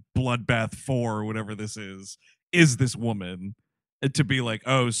fucking Bloodbath 4 or whatever this is this woman, to be like,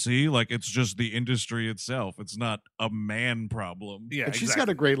 oh, see, like, it's just the industry itself. It's not a man problem. Yeah, And she's got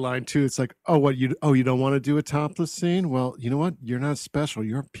a great line too. It's like, you don't want to do a topless scene? Well, you know what? You're not special.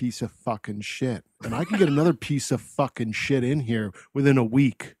 You're a piece of fucking shit. And I can get another piece of fucking shit in here within a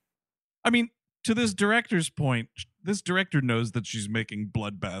week. I mean, to this director's point, this director knows that she's making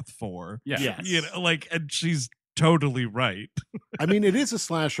Bloodbath 4. Yeah. Yes. You know, like, and she's totally right. I mean, it is a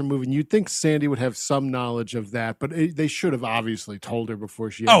slasher movie, and you'd think Sandy would have some knowledge of that, but they should have obviously told her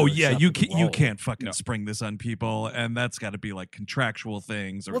before she. Oh yeah, you role. can't fucking spring this on people, and that's got to be like contractual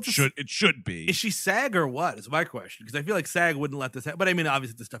things, or Well, it should be. Is she SAG or what? Is my question, because I feel like SAG wouldn't let this happen. But I mean,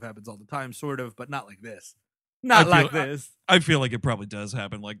 obviously, this stuff happens all the time, sort of, but not like this. Not like this. I feel like it probably does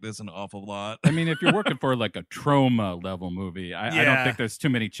happen like this an awful lot. I mean, if you're working for like a trauma level movie, I don't think there's too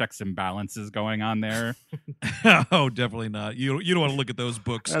many checks and balances going on there. Oh, definitely not. You don't want to look at those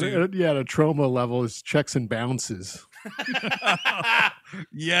books, dude. At a trauma level is checks and bounces.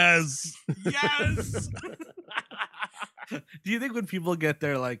 Yes. Do you think when people get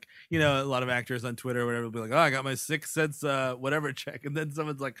their, like, you know, a lot of actors on Twitter or whatever will be like, oh, I got my 6 cents whatever check, and then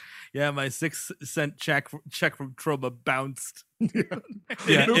someone's like, yeah, my 6 cent check from Trauma bounced. They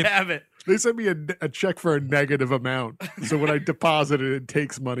don't have it. They sent me a check for a negative amount, so when I deposit it, it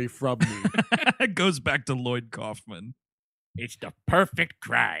takes money from me. It goes back to Lloyd Kaufman. It's the perfect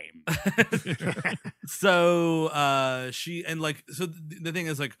crime. So the thing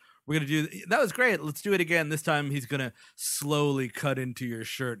is, like, we're gonna do that was great. Let's do it again. This time he's gonna slowly cut into your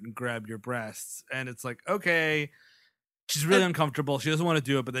shirt and grab your breasts, and it's like, okay. She's really uncomfortable. She doesn't want to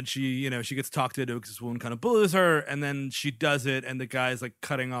do it, but then she gets talked into it because this woman kind of bullies her, and then she does it, and the guy's like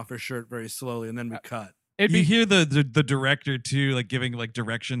cutting off her shirt very slowly, and then we cut. You hear the director too, like giving like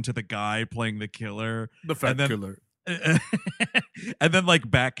direction to the guy playing the killer, The fat killer. And then like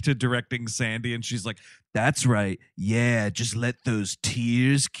back to directing Sandy, and she's like, that's right, yeah, just let those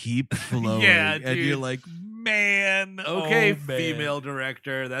tears keep flowing. Yeah, and dude. you're like, man, Okay, oh, man. female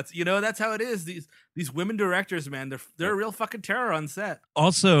director. That's how it is. These women directors, man, they're a real fucking terror on set.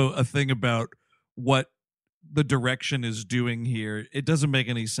 Also, a thing about what the direction is doing here, it doesn't make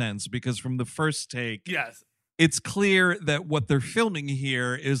any sense, because from the first take, Yes. it's clear that what they're filming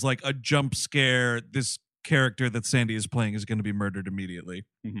here is like a jump scare. This character that Sandy is playing is going to be murdered immediately.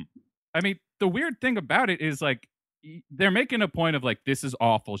 Mm-hmm. I mean, the weird thing about it is, like, they're making a point of like, this is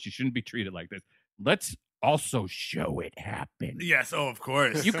awful. She shouldn't be treated like this. Let's also show it happen. Yes. Oh, of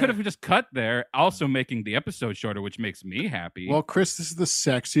course. You could have just cut there, also making the episode shorter, which makes me happy. Well, Chris, this is the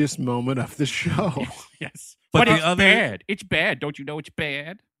sexiest moment of the show. Yes. But But the it's bad. It's bad. Don't you know it's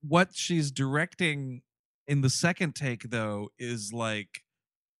bad? What she's directing in the second take, though, is like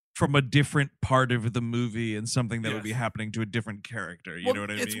from a different part of the movie and something that would be happening to a different character. You know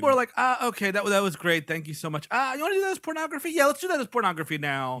what I mean? It's more like, okay, that was great. Thank you so much. You want to do that as pornography? Yeah, let's do that as pornography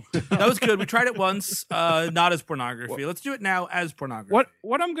now. That was good. We tried it once, not as pornography. Let's do it now as pornography.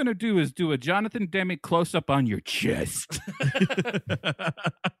 What I'm gonna do is do a Jonathan Demme close up on your chest.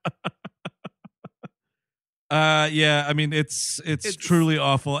 Yeah, I mean, it's truly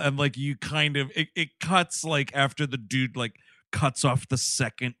awful, and like you kind of it cuts like after the dude like cuts off the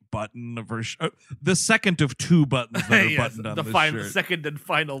second button of her the second of 2 buttons that are Yes, buttoned on the this shirt. second and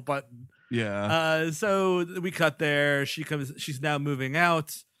final button. Yeah. So we cut there. She's now moving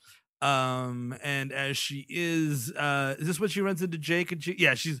out. And as she is this when she runs into Jake? And she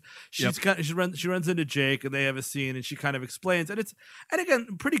runs into Jake, and they have a scene, and she kind of explains, and again,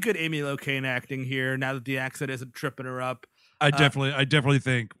 pretty good Amy Locane acting here now that the accent isn't tripping her up. I definitely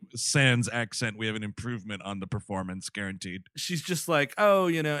think sans accent, we have an improvement on the performance, guaranteed. She's just like, oh,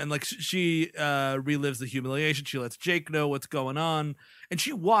 and like she relives the humiliation. She lets Jake know what's going on, and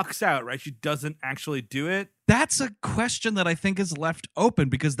she walks out, right? She doesn't actually do it. That's a question that I think is left open,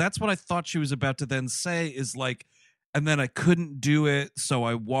 because that's what I thought she was about to then say is like, and then I couldn't do it, so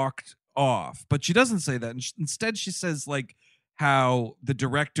I walked off, but she doesn't say that. And instead she says like how the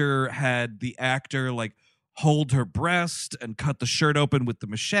director had the actor like hold her breast and cut the shirt open with the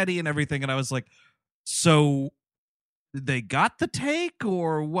machete and everything. And I was like, so they got the take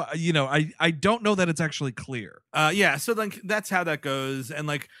or what? You know, I don't know that it's actually clear. Yeah, so like that's how that goes, and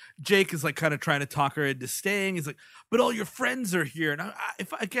like Jake is like kind of trying to talk her into staying. He's like, but all your friends are here, and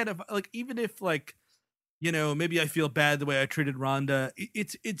if like even if like, you know, maybe I feel bad the way I treated Rhonda,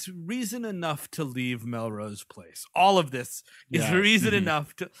 it's reason enough to leave Melrose Place. All of this is reason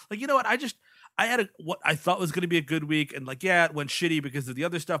enough to like, you know what? I had what I thought was going to be a good week, and like, yeah, it went shitty because of the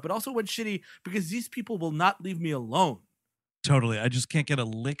other stuff, but also went shitty because these people will not leave me alone. Totally. I just can't get a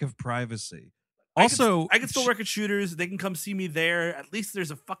lick of privacy. I Also, can still work at Shooters. They can come see me there. At least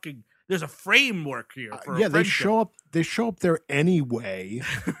there's a framework here. For yeah, they show up there anyway.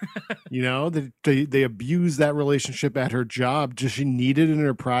 You know, they abuse that relationship at her job. Does she need it in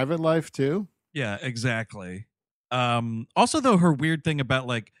her private life too? Yeah, exactly. Also, though, her weird thing about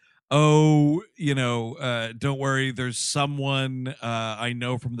like, oh, you know, don't worry, there's someone I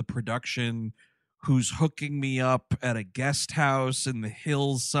know from the production who's hooking me up at a guest house in the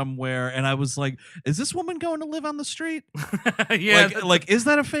hills somewhere. And I was like, is this woman going to live on the street? Yeah. Like, is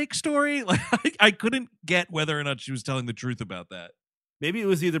that a fake story? Like, I couldn't get whether or not she was telling the truth about that. Maybe it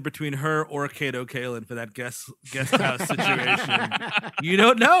was either between her or Kato Kalin for that guest house situation. You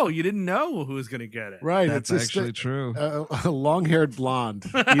don't know. You didn't know who was going to get it. Right. That's it's actually true. A long-haired blonde.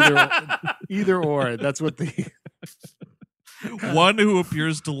 Either or. That's what the... One who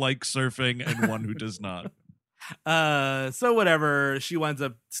appears to like surfing and one who does not. So whatever, she winds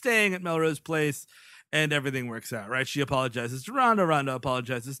up staying at Melrose Place and everything works out, right? She apologizes to Rhonda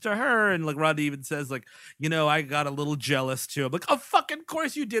apologizes to her, and like Rhonda even says like, you know, I got a little jealous too. I'm like, oh fucking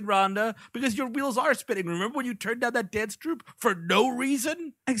course you did, Rhonda, because your wheels are spinning. Remember when you turned down that dance troupe for no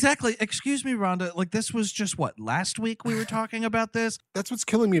reason? Exactly. Excuse me, Rhonda. Like, this was just what, last week we were talking about this? That's what's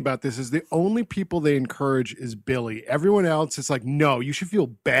killing me about this is the only people they encourage is Billy. Everyone else is like, no, you should feel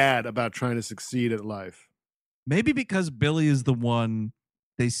bad about trying to succeed at life. Maybe because Billy is the one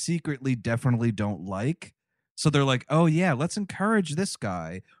they secretly definitely don't like. So they're like, oh yeah, let's encourage this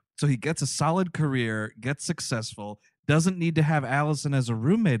guy so he gets a solid career, gets successful, doesn't need to have Allison as a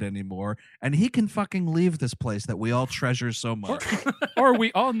roommate anymore, and he can fucking leave this place that we all treasure so much. Or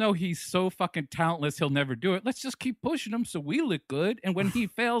we all know he's so fucking talentless he'll never do it. Let's just keep pushing him so we look good, and when he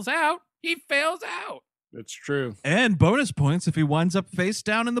fails out, he fails out. That's true. And bonus points if he winds up face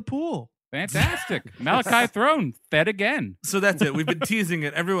down in the pool. Fantastic. Malachi Throne fed again. So that's it. We've been teasing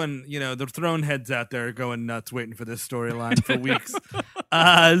it. Everyone, you know, the Throne heads out there are going nuts waiting for this storyline for weeks.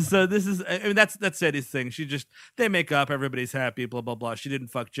 So this is, I mean, that's Sadie's thing. They make up, everybody's happy, blah, blah, blah. She didn't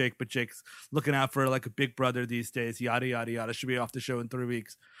fuck Jake, but Jake's looking out for like a big brother these days, yada, yada, yada. Should be off the show in 3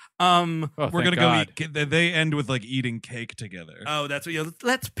 weeks. We're going to go eat. They end with like eating cake together. Oh, that's what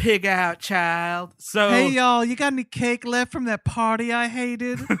let's pig out, child. So, hey, y'all, you got any cake left from that party I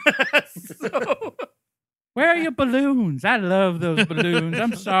hated? So, where are your balloons? I love those balloons.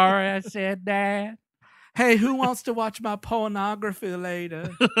 I'm sorry I said that. Hey, who wants to watch my pornography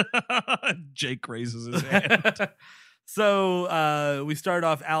later? Jake raises his hand. So we start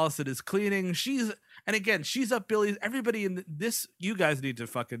off, Allison is cleaning. She's up Billy's. Everybody in this, you guys need to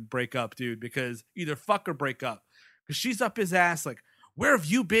fucking break up, dude, because either fuck or break up. Because she's up his ass like, where have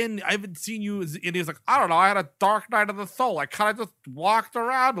you been? I haven't seen you. And he's like, I don't know. I had a dark night of the soul. I kind of just walked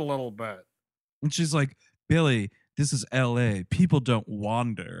around a little bit. And she's like, Billy, this is LA. People don't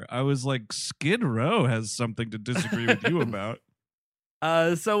wander. I was like, Skid Row has something to disagree with you about.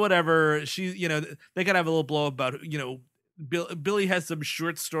 So whatever. She, you know, they gotta have a little blow up about, you know, Billy has some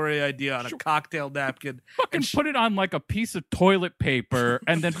short story idea on a cocktail napkin. Fucking put it on like a piece of toilet paper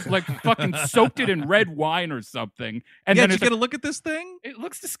and then like fucking soaked it in red wine or something. And yeah, then did you get a look at this thing? It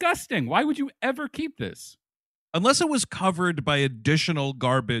looks disgusting. Why would you ever keep this? Unless it was covered by additional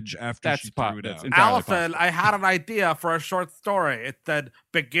garbage after she threw it out. Allison, I had an idea for a short story. It said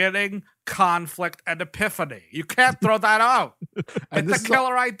beginning, conflict, and epiphany. You can't throw that out. It's a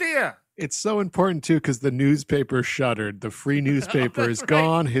killer idea. It's so important, too, because the newspaper shuttered. The free newspaper is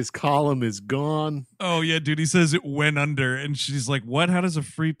gone. His column is gone. Oh, yeah, dude. He says it went under. And she's like, what? How does a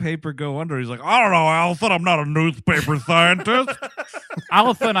free paper go under? He's like, I don't know, Allison. I'm not a newspaper scientist.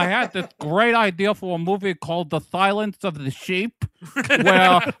 Allison, I had this great idea for a movie called The Silence of the Sheep,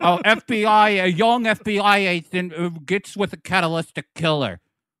 where a young FBI agent gets with a catalytic killer.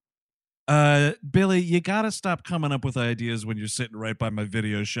 Billy, you gotta stop coming up with ideas when you're sitting right by my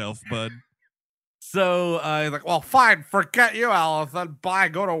video shelf, bud. So he's like, well, fine, forget you, Allison. Bye,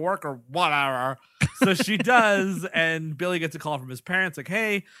 go to work or whatever. So she does, and Billy gets a call from his parents like,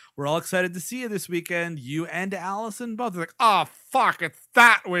 hey, we're all excited to see you this weekend. You and Allison both. They're like, oh, fuck, it's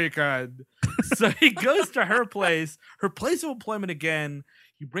that weekend. So he goes to her place of employment again.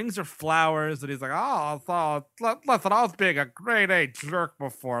 He brings her flowers, and he's like, oh, so, listen, I was being a grade A jerk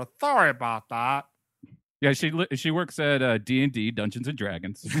before. Sorry about that. Yeah, she works at D&D, Dungeons and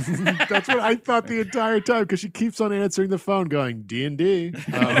Dragons. That's what I thought the entire time because she keeps on answering the phone, going D&D.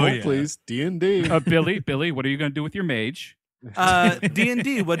 Please, D&D. Billy, what are you going to do with your mage?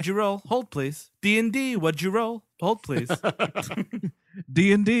 D&D, what'd you roll? Hold, please. D&D, what'd you roll? Hold, please.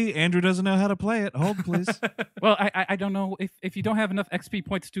 D&D, Andrew doesn't know how to play it. Hold, please. Well, I don't know if you don't have enough XP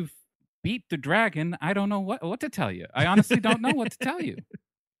points to beat the dragon. I don't know what to tell you. I honestly don't know what to tell you.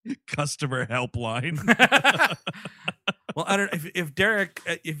 Customer helpline. Well, I don't know if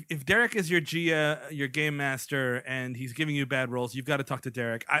Derek is your your game master and he's giving you bad rolls, you've got to talk to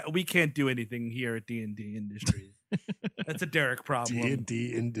Derek. We can't do anything here at D&D Industries. That's a Derek problem.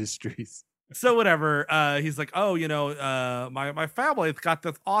 D&D Industries. So whatever. He's like, oh, my family's got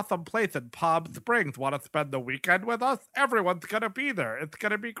this awesome place in Palm Springs. Want to spend the weekend with us? Everyone's gonna be there. It's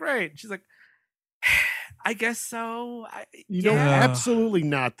gonna be great. She's like, I guess so. Absolutely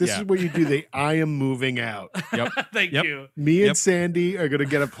not. This is where you do the I am moving out. Yep. Thank you. Me and Sandy are going to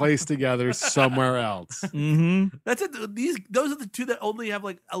get a place together somewhere else. Mm-hmm. That's it. Those are the two that only have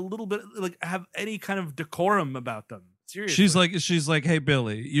like a little bit, like have any kind of decorum about them. Seriously. She's like, hey,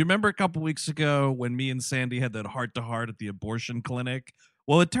 Billy, you remember a couple weeks ago when me and Sandy had that heart-to-heart at the abortion clinic?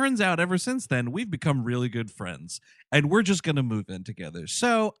 Well, it turns out ever since then, we've become really good friends, and we're just going to move in together.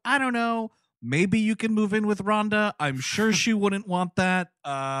 So, I don't know. Maybe you can move in with Rhonda. I'm sure she wouldn't want that.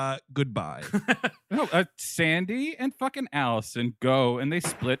 Goodbye. No, Sandy and fucking Allison go and they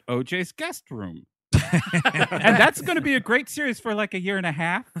split OJ's guest room. And that's going to be a great series for like a year and a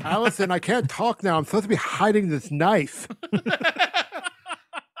half. Allison, I can't talk now. I'm supposed to be hiding this knife.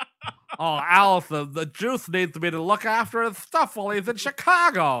 Oh, Allison, the juice needs me to look after his stuff while he's in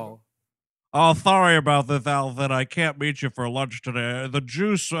Chicago. Oh, sorry about this, Allison. I can't meet you for lunch today. The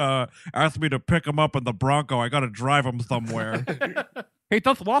juice asked me to pick him up in the Bronco. I got to drive him somewhere. He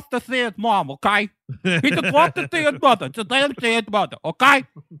just wants to see his mom, okay? He just wants to see his mother. Just let him see his mother, okay?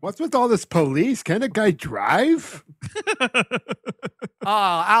 What's with all this police? Can a guy drive?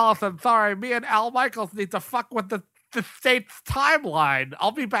 Oh, Allison, sorry. Me and Al Michaels need to fuck with the state's timeline.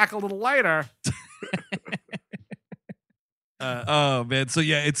 I'll be back a little later. Oh man, so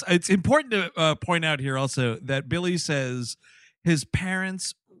yeah, it's important to point out here also that Billy says his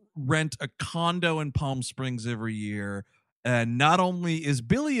parents rent a condo in Palm Springs every year, and not only is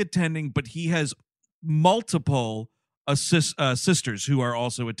Billy attending, but he has multiple sisters who are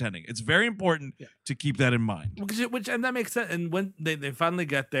also attending. It's very important to keep that in mind. Which and that makes sense. And when they finally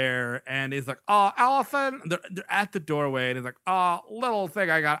get there, and he's like, "Oh, Allison," they're at the doorway, and he's like, "Oh, little thing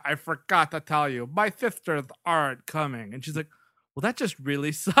I forgot to tell you. My sisters aren't coming." And she's like, "Well, that just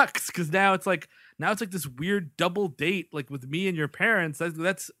really sucks because now it's like this weird double date, like with me and your parents.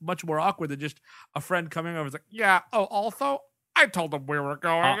 That's much more awkward than just a friend coming over." It's like, "Yeah. Oh, also, I told them we were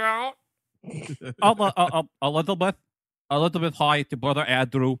going out." Elizabeth, hi, it's your brother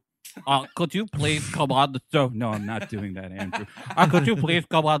Andrew. Could you please come on the show? No, I'm not doing that, Andrew. Could you please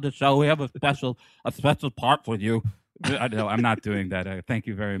come on the show? We have a special part for you. No, I'm not doing that. Thank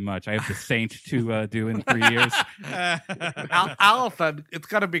you very much. I have the Saint to do in 3 years. Allison, it's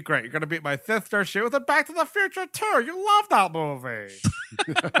gonna be great. You're gonna meet my sister. She was in Back to the Future too. You love that movie.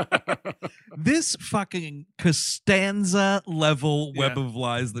 This fucking Costanza level web of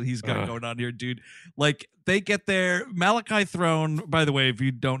lies that he's got going on here, dude. Like they get there. Malachi Throne, by the way, if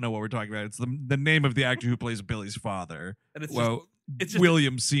you don't know what we're talking about, it's the name of the actor who plays Billy's father. And it's just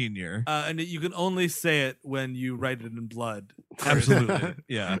William Sr. And you can only say it when you write it in blood. Absolutely.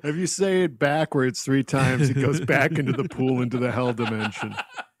 Yeah. If you say it backwards 3 times, it goes back into the pool, into the hell dimension.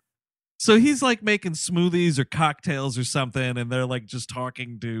 So he's like making smoothies or cocktails or something, and they're like just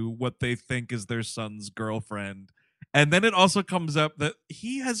talking to what they think is their son's girlfriend. And then it also comes up that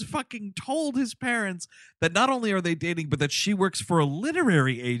he has fucking told his parents that not only are they dating, but that she works for a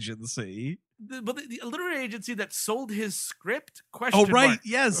literary agency. But the literary agency that sold his script? Oh, right.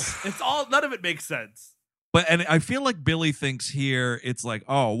 Yes. It's all, none of it makes sense. And I feel like Billy thinks here it's like,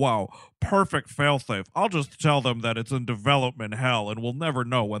 oh, wow, perfect failsafe. I'll just tell them that it's in development hell and we'll never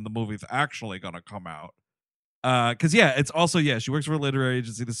know when the movie's actually going to come out. Because, it's also, she works for a literary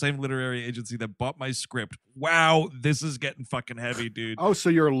agency, the same literary agency that bought my script. Wow, this is getting fucking heavy, dude. Oh, so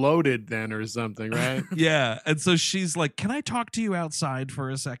you're loaded then or something, right? Yeah. And so she's like, can I talk to you outside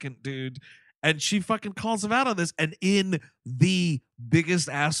for a second, dude? And she fucking calls him out on this. And in the biggest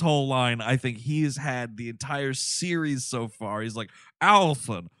asshole line I think he has had the entire series so far, he's like,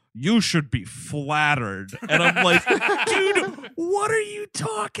 Allison, you should be flattered. And I'm like, dude, what are you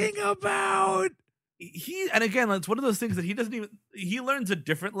talking about? And again, it's one of those things that he learns a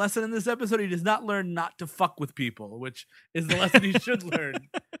different lesson in this episode. He does not learn not to fuck with people, which is the lesson he should learn.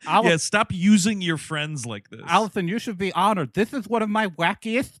 Yeah, stop using your friends like this. Allison, you should be honored. This is one of my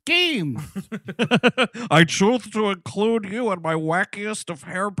wackiest schemes. I choose to include you in my wackiest of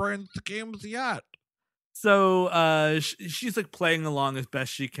harebrained schemes yet. So she's like playing along as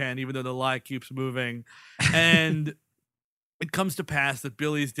best she can, even though the lie keeps moving. And it comes to pass that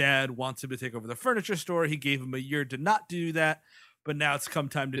Billy's dad wants him to take over the furniture store. He gave him a year to not do that, but now it's come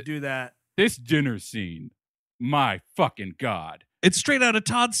time to do that. This dinner scene, my fucking God. It's straight out of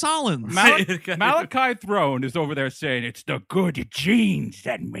Todd Solondz. Malachi Throne is over there saying it's the good genes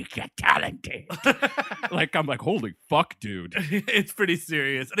that make you talented. I'm like, holy fuck, dude. It's pretty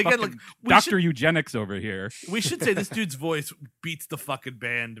serious. And again, Fucking Dr. Eugenics over here. We should say this dude's voice beats the fucking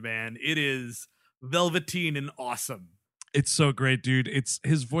band, man. It is velveteen and awesome. It's so great, dude.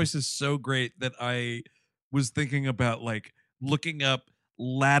 His voice is so great that I was thinking about like looking up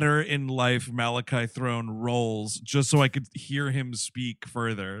latter in life Malachi Throne roles just so I could hear him speak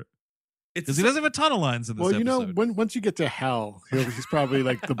further. Because he doesn't have a ton of lines in this episode. Well, you know, once you get to hell, he's probably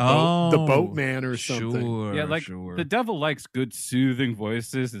like the boatman or something. Sure, yeah, like the devil likes good soothing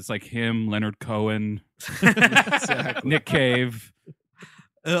voices. It's like him, Leonard Cohen, Exactly. Nick Cave.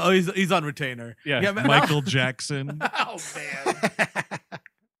 He's on retainer. Yeah, Michael Jackson. Oh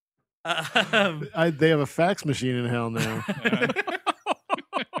man. They have a fax machine in hell now.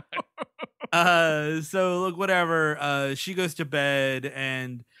 So look, whatever. She goes to bed,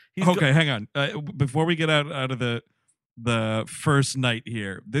 and he's hang on. Before we get out of the first night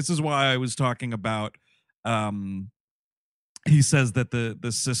here, this is why I was talking about. He says that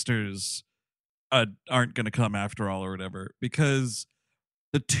the sisters aren't going to come after all or whatever, because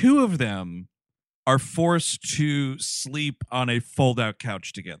the two of them are forced to sleep on a fold-out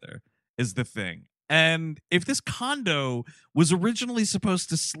couch together is the thing. And if this condo was originally supposed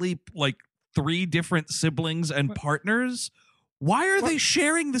to sleep like 3 different siblings and partners, why are they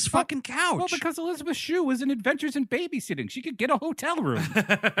sharing this fucking couch? Well, because Elizabeth Shue was in Adventures in Babysitting. She could get a hotel room.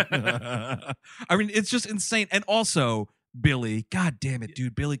 I mean, it's just insane. And also, Billy, god damn it,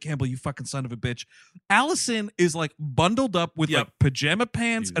 dude, Billy Campbell, you fucking son of a bitch. Allison is like bundled up with like pajama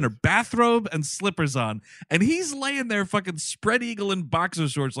pants and her bathrobe and slippers on, and he's laying there fucking spread eagle in boxer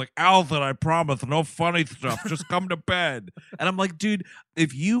shorts like, Alvin, I promise, no funny stuff, just come to bed. And I'm like, dude,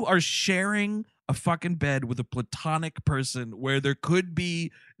 if you are sharing a fucking bed with a platonic person where there could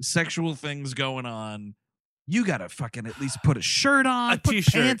be sexual things going on, you gotta fucking at least put a shirt on, put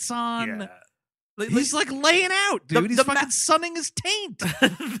t-shirt, pants on. Yeah. He's like laying out, dude. He's fucking sunning his taint.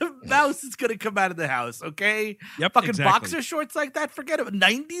 The mouse is gonna come out of the house, okay? Yep, fucking exactly. boxer shorts like that. Forget it.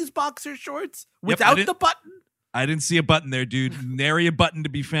 90s boxer shorts without the button. I didn't see a button there, dude. Nary a button to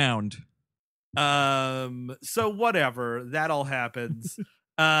be found. So whatever. That all happens.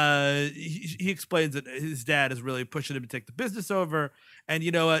 He explains that his dad is really pushing him to take the business over, and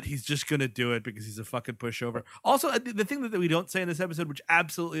you know what? He's just gonna do it because he's a fucking pushover. Also, the thing that we don't say in this episode, which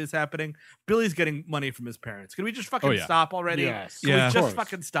absolutely is happening, Billy's getting money from his parents. Can we just fucking stop already? Yes. Can we just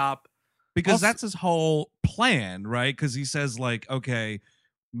fucking stop? Because Also, that's his whole plan, right? Because he says like, okay,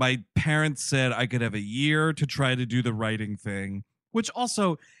 my parents said I could have a year to try to do the writing thing, which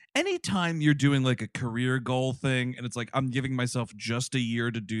also, anytime you're doing like a career goal thing and it's like, I'm giving myself just a year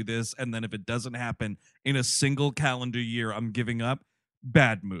to do this, and then if it doesn't happen in a single calendar year, I'm giving up,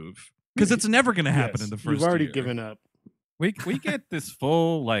 bad move. Because it's never going to happen in the first You've already year. given up. We get this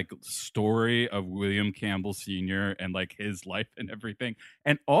full like story of William Campbell Sr. and like his life and everything,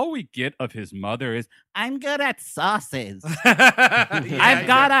 and all we get of his mother is, I'm good at sauces. I've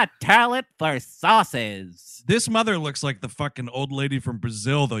got a talent for sauces. This mother looks like the fucking old lady from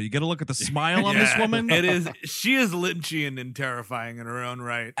Brazil, though. You get a look at the smile on this woman. She is Lynchian and terrifying in her own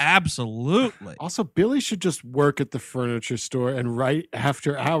right. Absolutely. Also, Billy should just work at the furniture store and write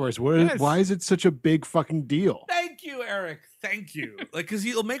after hours. Why is it such a big fucking deal? Thank you, Eric. Thank you. Like, because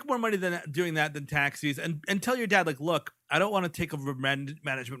he'll make more money than doing that than taxis. And tell your dad, like, look, I don't want to take a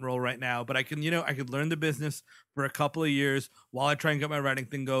management role right now, but I can learn the business for a couple of years while I try and get my writing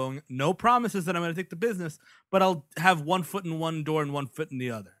thing going. No promises that I'm going to take the business, but I'll have one foot in one door and one foot in the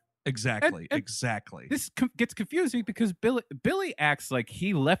other. Exactly. And exactly. This gets confusing because Billy acts like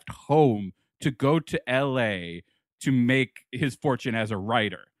he left home to go to LA to make his fortune as a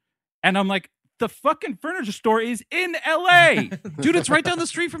writer. And I'm like, the fucking furniture store is in LA. Dude, it's right down the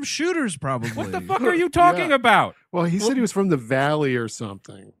street from Shooters, probably. What the fuck are you talking Yeah. about? Well, he said he was from the Valley or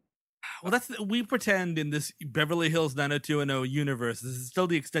something. Well, we pretend in this Beverly Hills 90210 universe, this is still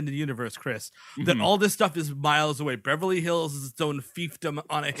the extended universe, Chris, that Mhm. all this stuff is miles away. Beverly Hills is its own fiefdom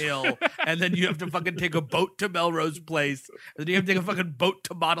on a hill, and then you have to fucking take a boat to Melrose Place, and then you have to take a fucking boat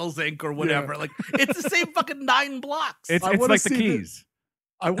to Models Inc. or whatever. Like, it's the same fucking 9 blocks. It's I wanna like the see Keys.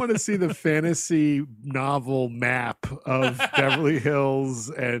 I want to see the fantasy novel map of Beverly Hills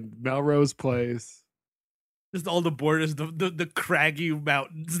and Melrose Place. Just all the borders, the craggy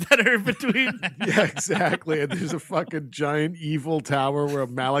mountains that are in between. Yeah, exactly. And there's a fucking giant evil tower where a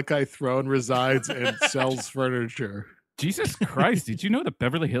Malachi throne resides and sells furniture. Jesus Christ! Did you know that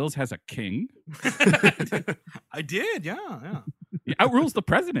Beverly Hills has a king? I did, yeah. He outrules the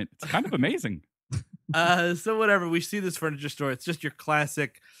president. It's kind of amazing. So whatever, we see this furniture store. It's just your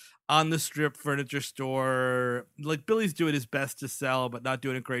classic on the strip furniture store. Like, Billy's doing his best to sell, but not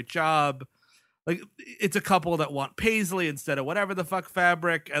doing a great job. Like, it's a couple that want paisley instead of whatever the fuck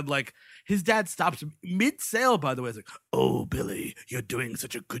fabric, and like his dad stops him mid-sale, by the way. It's like, "Oh, Billy, you're doing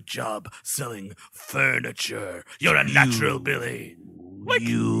such a good job selling furniture. You're a natural, Billy."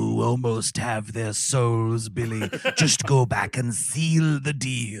 You almost have their souls, Billy. Just go back and seal the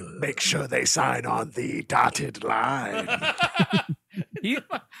deal. Make sure they sign on the dotted line.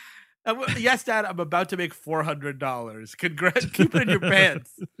 Yes, Dad, I'm about to make $400. Congrats, keep it in your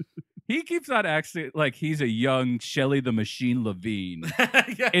pants. He keeps on acting like he's a young Shelley the Machine Levine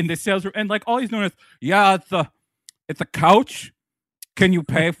Yes. in the sales room, and like all he's known is, yeah, it's a couch. Can you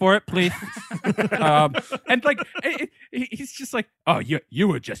pay for it, please? And like he's just like, oh, you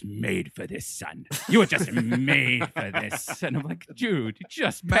were just made for this, son. You were just made for this. And I'm like, dude,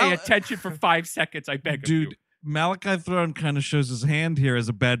 just pay attention for 5 seconds, I beg of you. Dude, Malachi Throne kind of shows his hand here as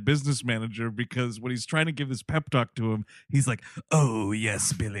a bad business manager, because when he's trying to give this pep talk to him, he's like, Oh,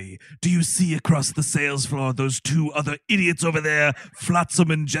 yes, Billy. Do you see across the sales floor those 2 other idiots over there,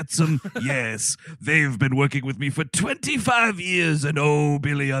 Flotsam and Jetsam? Yes, they've been working with me for 25 years, and oh,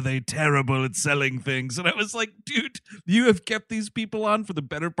 Billy, are they terrible at selling things. and I was like, dude, you have kept these people on for the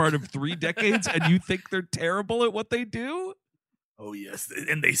better part of 3 decades, and you think they're terrible at what they do? Oh, yes,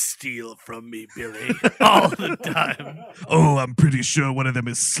 and they steal from me, Billy, all the time. Oh, I'm pretty sure one of them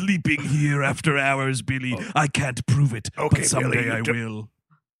is sleeping here after hours, Billy. I can't prove it, Okay, but someday Billy, I you will.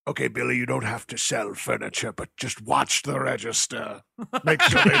 Okay, Billy, you don't have to sell furniture, but just watch the register. Make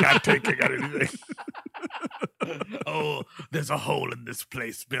sure they're not taking anything. Oh, there's a hole in this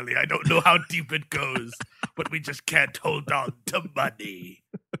place, Billy. I don't know how deep it goes, but we just can't hold on to money.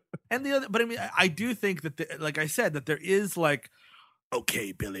 And the other, but I mean, I do think that, like I said, that there is like,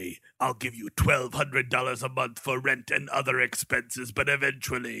 okay, Billy, I'll give you $1,200 a month for rent and other expenses, but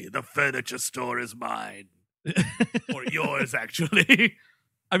eventually the furniture store is mine. Or yours, actually.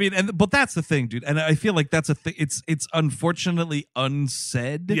 I mean, but that's the thing, dude. And I feel like that's a thing. It's unfortunately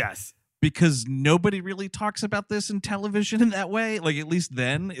unsaid. Yes. Because nobody really talks about this in television in that way. Like, at least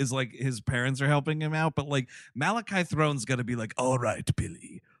then is like his parents are helping him out. But like Malachi Throne's got to be like, all right,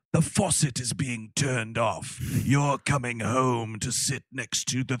 Billy, the faucet is being turned off. You're coming home to sit next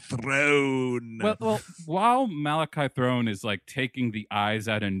to the throne. Well, while Malachi Throne is like taking the eyes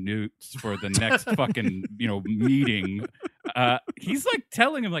out of Newts for the next fucking meeting, he's like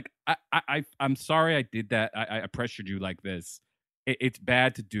telling him like, I'm sorry I did that. I pressured you like this. It's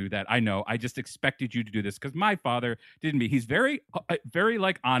bad to do that. I know. I just expected you to do this because my father didn't. He's very, very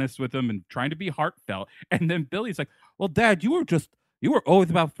like honest with him and trying to be heartfelt. And then Billy's like, well, Dad, you were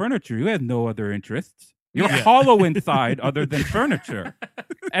always about furniture. You had no other interests. You're hollow inside other than furniture.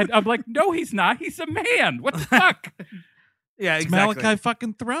 And I'm like, no, he's not. He's a man. What the fuck? Yeah, it's exactly. Malachi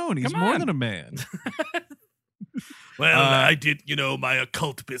fucking Throne. He's Come more on. than a man. Well, I did, my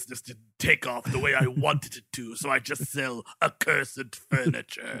occult business didn't take off the way I wanted it to, so I just sell accursed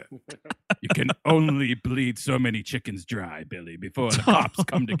furniture. You can only bleed so many chickens dry, Billy, before the cops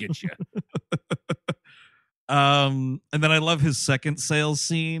come to get you. And then I love his second sales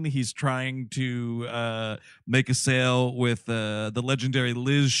scene. He's trying to make a sale with the legendary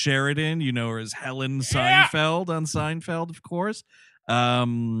Liz Sheridan, her as Helen Seinfeld on Seinfeld, of course. I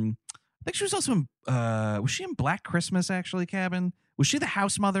think she was also in, was she in Black Christmas, actually, Cabin? Was she the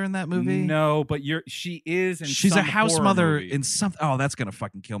house mother in that movie? No, but she is in She's some a house horror mother movie. in some. Oh, that's going to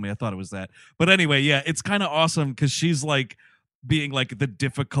fucking kill me. I thought it was that. But anyway, yeah, it's kind of awesome because she's like being like the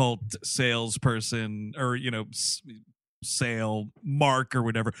difficult salesperson or, sale mark or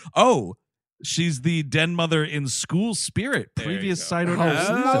whatever. Oh, she's the den mother in School Spirit, There you previous go. side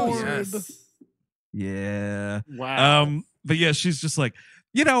Oh, order. yes. Yeah. Wow. But yeah, she's just like,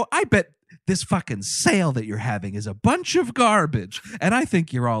 I bet this fucking sale that you're having is a bunch of garbage, and I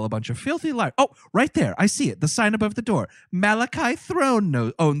think you're all a bunch of filthy liars. Oh, right there, I see it, the sign above the door. Malachi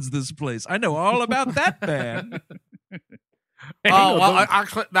Throne owns this place. I know all about that man. Oh, well,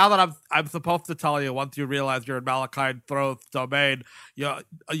 actually, now that I'm supposed to tell you, once you realize you're in Malachi Throne's domain,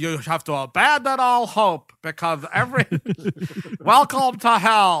 you have to abandon all hope because welcome to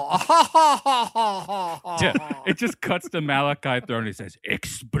hell. It just cuts to Malachi Throne. He says,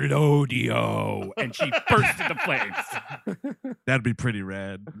 "Explodio," and she bursts into flames. That'd be pretty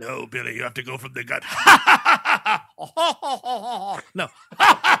rad. No, Billy, you have to go from the gut. No.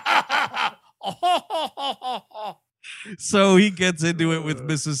 So he gets into it with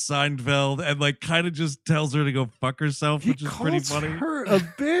Mrs. Seinfeld and like kind of just tells her to go fuck herself, which is pretty funny. Her a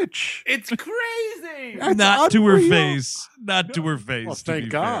bitch. It's crazy. That's Not to her unreal. face. Not to her face. Well, to thank be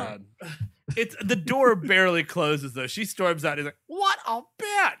God. It's the door barely closes though. She storms out. He's like, "What a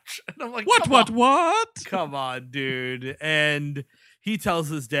bitch!" And I'm like, Fair. What? Come on, dude." And he tells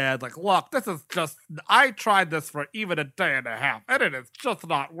his dad, like, "Look, this is just, I tried this for even a day and a half, and it is just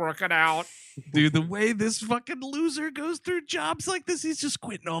not working out." Dude, the way this fucking loser goes through jobs like this, he's just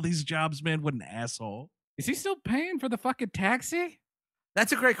quitting all these jobs, man. What an asshole. Is he still paying for the fucking taxi?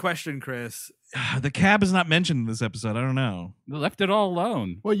 That's a great question, Chris. The cab is not mentioned in this episode. I don't know. They left it all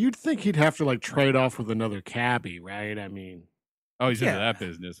alone. Well, you'd think he'd have to like trade off with another cabbie, right? I mean, Oh, he's into Yeah. that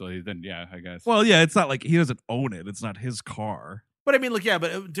business. So then, yeah, I guess. Well, yeah, it's not like he doesn't own it. It's not his car. But I mean, like, yeah,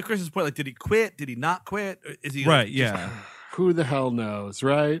 but to Chris's point, like, did he quit? Did he not quit? Or is he Right, like, yeah. who the hell knows,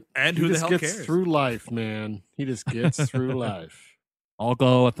 right? And He who the just hell gets cares? through life, man. He just gets through life. I'll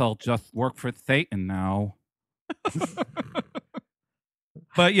just work for Satan now.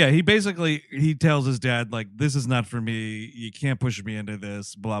 But yeah, he tells his dad, like, this is not for me. You can't push me into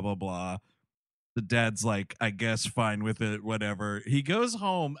this, blah, blah, blah. The dad's like, I guess fine with it, whatever. He goes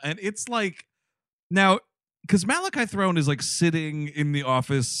home and it's like, now, because Malachi Throne is like sitting in the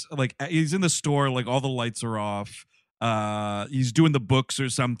office, like he's in the store, like all the lights are off. He's doing the books or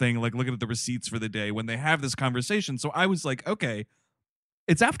something, like looking at the receipts for the day when they have this conversation. So I was like, okay,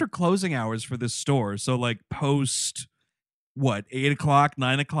 it's after closing hours for this store. So like post, 8 o'clock,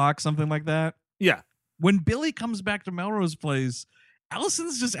 9 o'clock, something like that. Yeah. When Billy comes back to Melrose Place,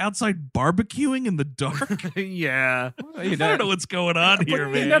 Allison's just outside barbecuing in the dark. Yeah. I don't know what's going on here,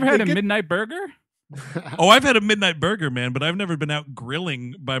 You man. never had They a get- midnight burger? Oh, I've had a midnight burger, man, but I've never been out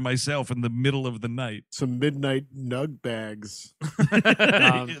grilling by myself in the middle of the night. Some midnight nug bags.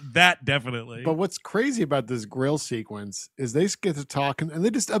 That definitely. But what's crazy about this grill sequence is they get to talking and they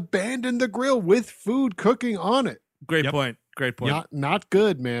just abandon the grill with food cooking on it. Great Yep. point. Great point. Not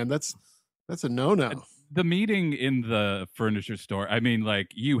good, man. That's a no-no. The meeting in the furniture store, I mean, like,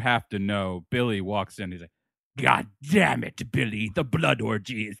 you have to know. Billy walks in, he's like, "God damn it, Billy, the blood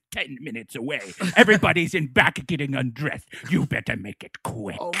orgy is 10 minutes away. Everybody's in back getting undressed. You better make it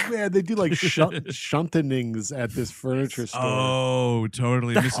quick." Oh man, they do like shuntenings at this furniture store. Oh,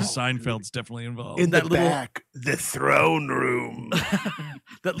 totally. Mrs. Seinfeld's definitely involved. In that the little- back. The throne room.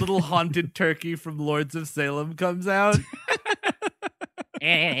 That little haunted turkey from Lords of Salem comes out.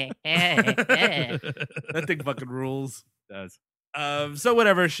 That thing fucking rules. Does. So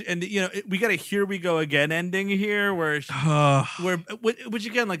whatever, and we got a "here we go again" ending here, where which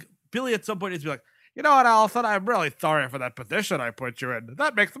again, like, Billy at some point is be like, "You know what, Allison? I'm really sorry for that position I put you in.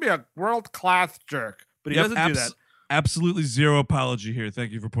 That makes me a world-class jerk." But he doesn't do that, Absolutely zero apology here.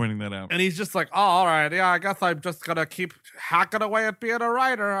 Thank you for pointing that out. and he's just like, "Oh, all right, yeah, I guess I'm just gonna keep hacking away at being a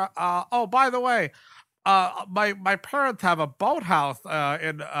writer." Oh, by the way, my parents have a boathouse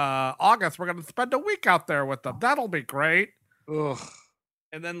in August. We're gonna spend a week out there with them. That'll be great. Ugh.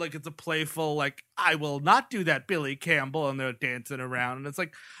 And then, like, it's a playful, like, "I will not do that, Billy Campbell," and they're dancing around, and it's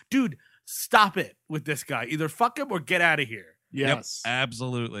like, dude, stop it with this guy. Either fuck him or get out of here. Yes. Yep,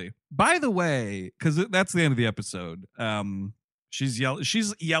 absolutely. By the way, because that's the end of the episode. She's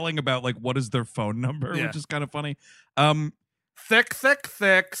yelling about like what is their phone number, Yeah. which is kind of funny.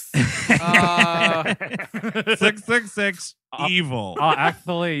 666. 666 evil.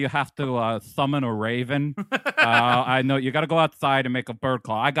 Actually, you have to summon a raven. I know you got to go outside and make a bird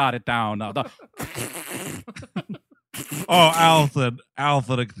call. I got it down. Oh,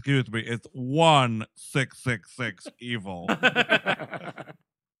 Alfred, excuse me. It's 1666 evil.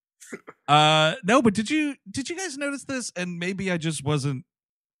 No, but did you guys notice this? And maybe I just wasn't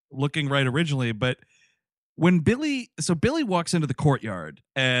looking right originally, but when Billy walks into the courtyard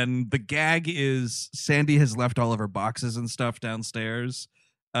and the gag is Sandy has left all of her boxes and stuff downstairs.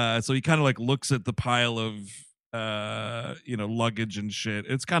 So he kind of like looks at the pile of luggage and shit.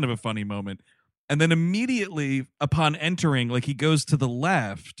 It's kind of a funny moment. And then immediately upon entering, like he goes to the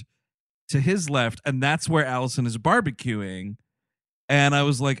left to his left, and that's where Allison is barbecuing. And I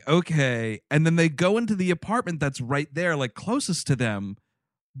was like, okay. And then they go into the apartment that's right there, like closest to them.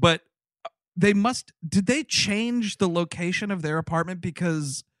 But did they change the location of their apartment?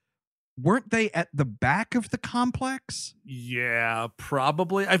 Because weren't they at the back of the complex? Yeah,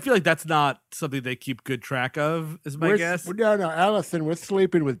 probably. I feel like that's not something they keep good track of, is my guess. No, Allison, we're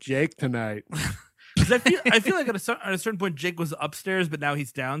sleeping with Jake tonight. 'Cause I feel like at a certain point Jake was upstairs, but now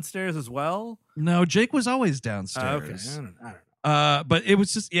he's downstairs as well. No, Jake was always Okay, downstairs. I don't know. But it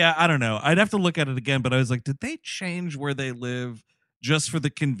was just, I don't know. I'd have to look at it again, but I was like, did they change where they live just for the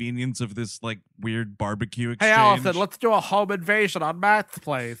convenience of this like weird barbecue exchange? Hey, Allison, let's do a home invasion on Matt's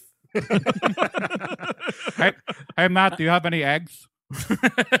place. Hey, Matt, do you have any eggs?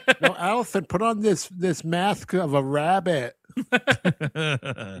 No, Allison, put on this mask of a rabbit.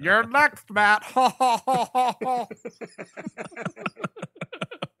 You're next, Matt.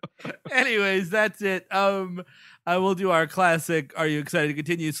 Anyways, that's it. I will do our classic. Are you excited to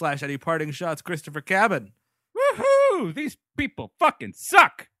continue? / any parting shots? Christopher Cabin. Woohoo! These people fucking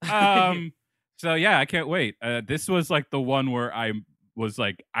suck. So yeah, I can't wait. This was like the one where I was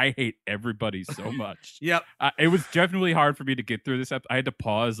like, I hate everybody so much. Yep. It was definitely hard for me to get through this. I had to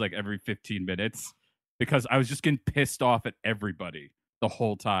pause like every 15 minutes because I was just getting pissed off at everybody the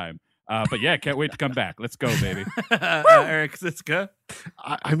whole time. But yeah, can't wait to come back. Let's go, baby. Eric Siska.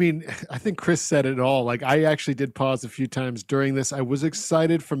 I mean, I think Chris said it all. Like, I actually did pause a few times during this. I was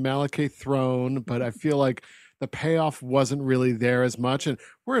excited for Malachite Throne, but I feel like the payoff wasn't really there as much. And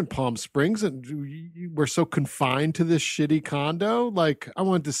we're in Palm Springs and we're so confined to this shitty condo. Like, I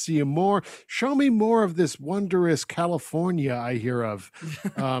wanted to see more. Show me more of this wondrous California I hear of.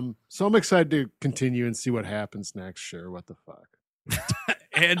 So I'm excited to continue and see what happens next. Sure. What the fuck?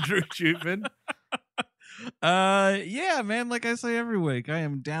 Andrew Chupin. Yeah, man, like I say every week, I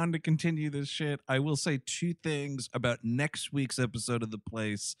am down to continue this shit. I will say two things about next week's episode of The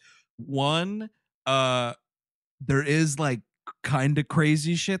Place. One, there is like kind of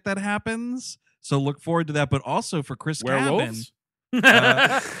crazy shit that happens, so look forward to that. But also for Chris Werewolves?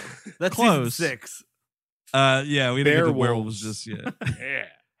 Cabin, That's close. season 6. Yeah, we didn't get the werewolves Werewolves. just yet. Yeah.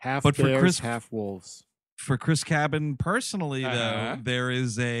 Half But for bears, Chris- half wolves. For Chris Cabin personally, Uh-huh. though, there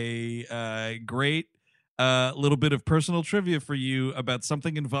is a great little bit of personal trivia for you about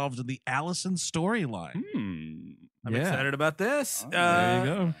something involved in the Allison storyline. I'm excited about this. There you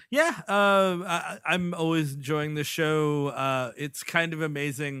go. Yeah, I'm always enjoying the show. It's kind of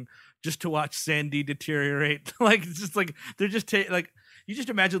amazing just to watch Sandy deteriorate. Like, it's just like they're just like, you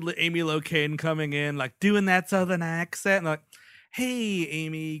just imagine Amy Locane coming in, like doing that southern accent, and like, "Hey,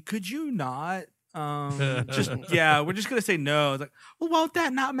 Amy, could you not?" We're just gonna say no. It's like, well, won't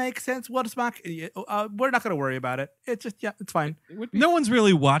that not make sense? What is my? We're not gonna worry about it. It's just, it's fine. It would be No one's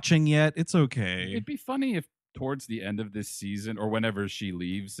really watching yet. It's okay. It'd be funny if towards the end of this season or whenever she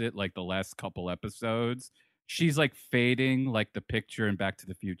leaves it, like the last couple episodes, she's like fading like the picture in Back to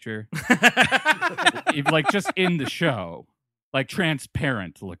the Future. Even, like just in the show, like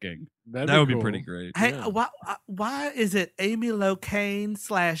transparent looking. That would be cool. pretty great. Hey, Yeah. why is it Amy Locane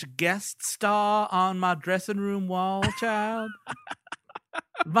 / guest star on my dressing room wall, child?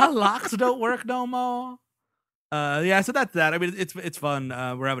 My locks don't work no more. So that's that. I mean, it's fun.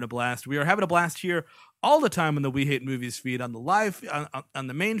 We're having a blast. We are having a blast here all the time on the We Hate Movies feed, on the live, on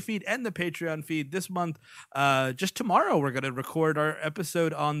the main feed and the Patreon feed. This month, just tomorrow, we're going to record our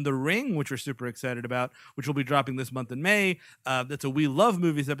episode on The Ring, which we're super excited about, which will be dropping this month in May. That's a We Love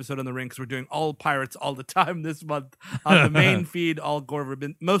Movies episode on The Ring, because we're doing all pirates all the time this month on the main feed, all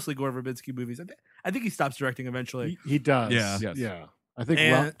mostly Gore Verbinski movies. I think he stops directing eventually. He does. Yeah. Yes. Yeah. I think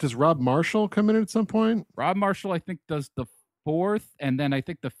And- does Rob Marshall come in at some point? Rob Marshall, I think, does the 4th, and then I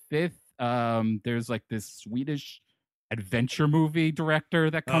think the 5th. There's like this Swedish adventure movie director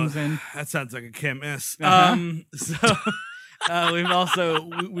that comes in. That sounds like a can't miss. Uh-huh. We've also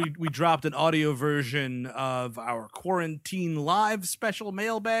we dropped an audio version of our quarantine live special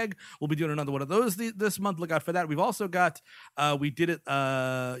mailbag. We'll be doing another one of those this month. Look out for that. We've also got we did it.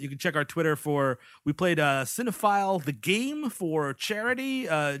 You can check our Twitter for, we played Cinephile the game for charity.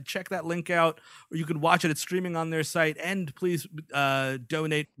 Check that link out, or you can watch it. It's streaming on their site. And please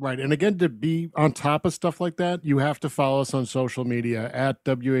donate. Right. And again, to be on top of stuff like that, you have to follow us on social media at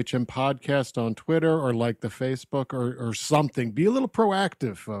WHM Podcast on Twitter, or like the Facebook or something. Be a little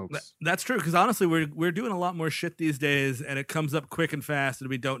proactive, folks. That's true, because honestly, we're doing a lot more shit these days, and it comes up quick and fast, and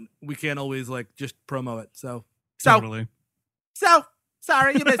we can't always like just promo it. So Totally.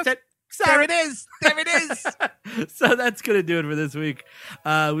 sorry you missed it. There it is. There it is. So that's going to do it for this week.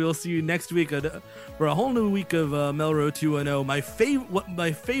 We will see you next week for a whole new week of Melrose 210.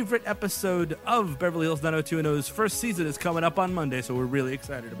 My favorite episode of Beverly Hills 90210's first season is coming up on Monday, so we're really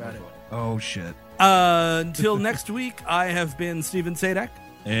excited about it. Oh, shit. Until next week, I have been Steven Sadak.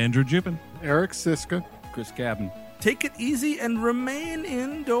 Andrew Jupin. Eric Siska. Chris Cabin. Take it easy and remain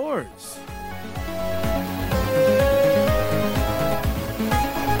indoors.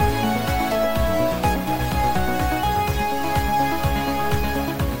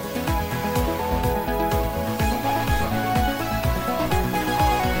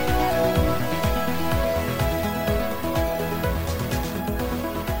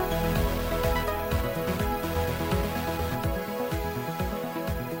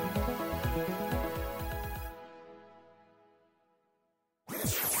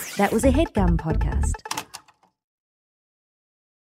 That was a HeadGum podcast.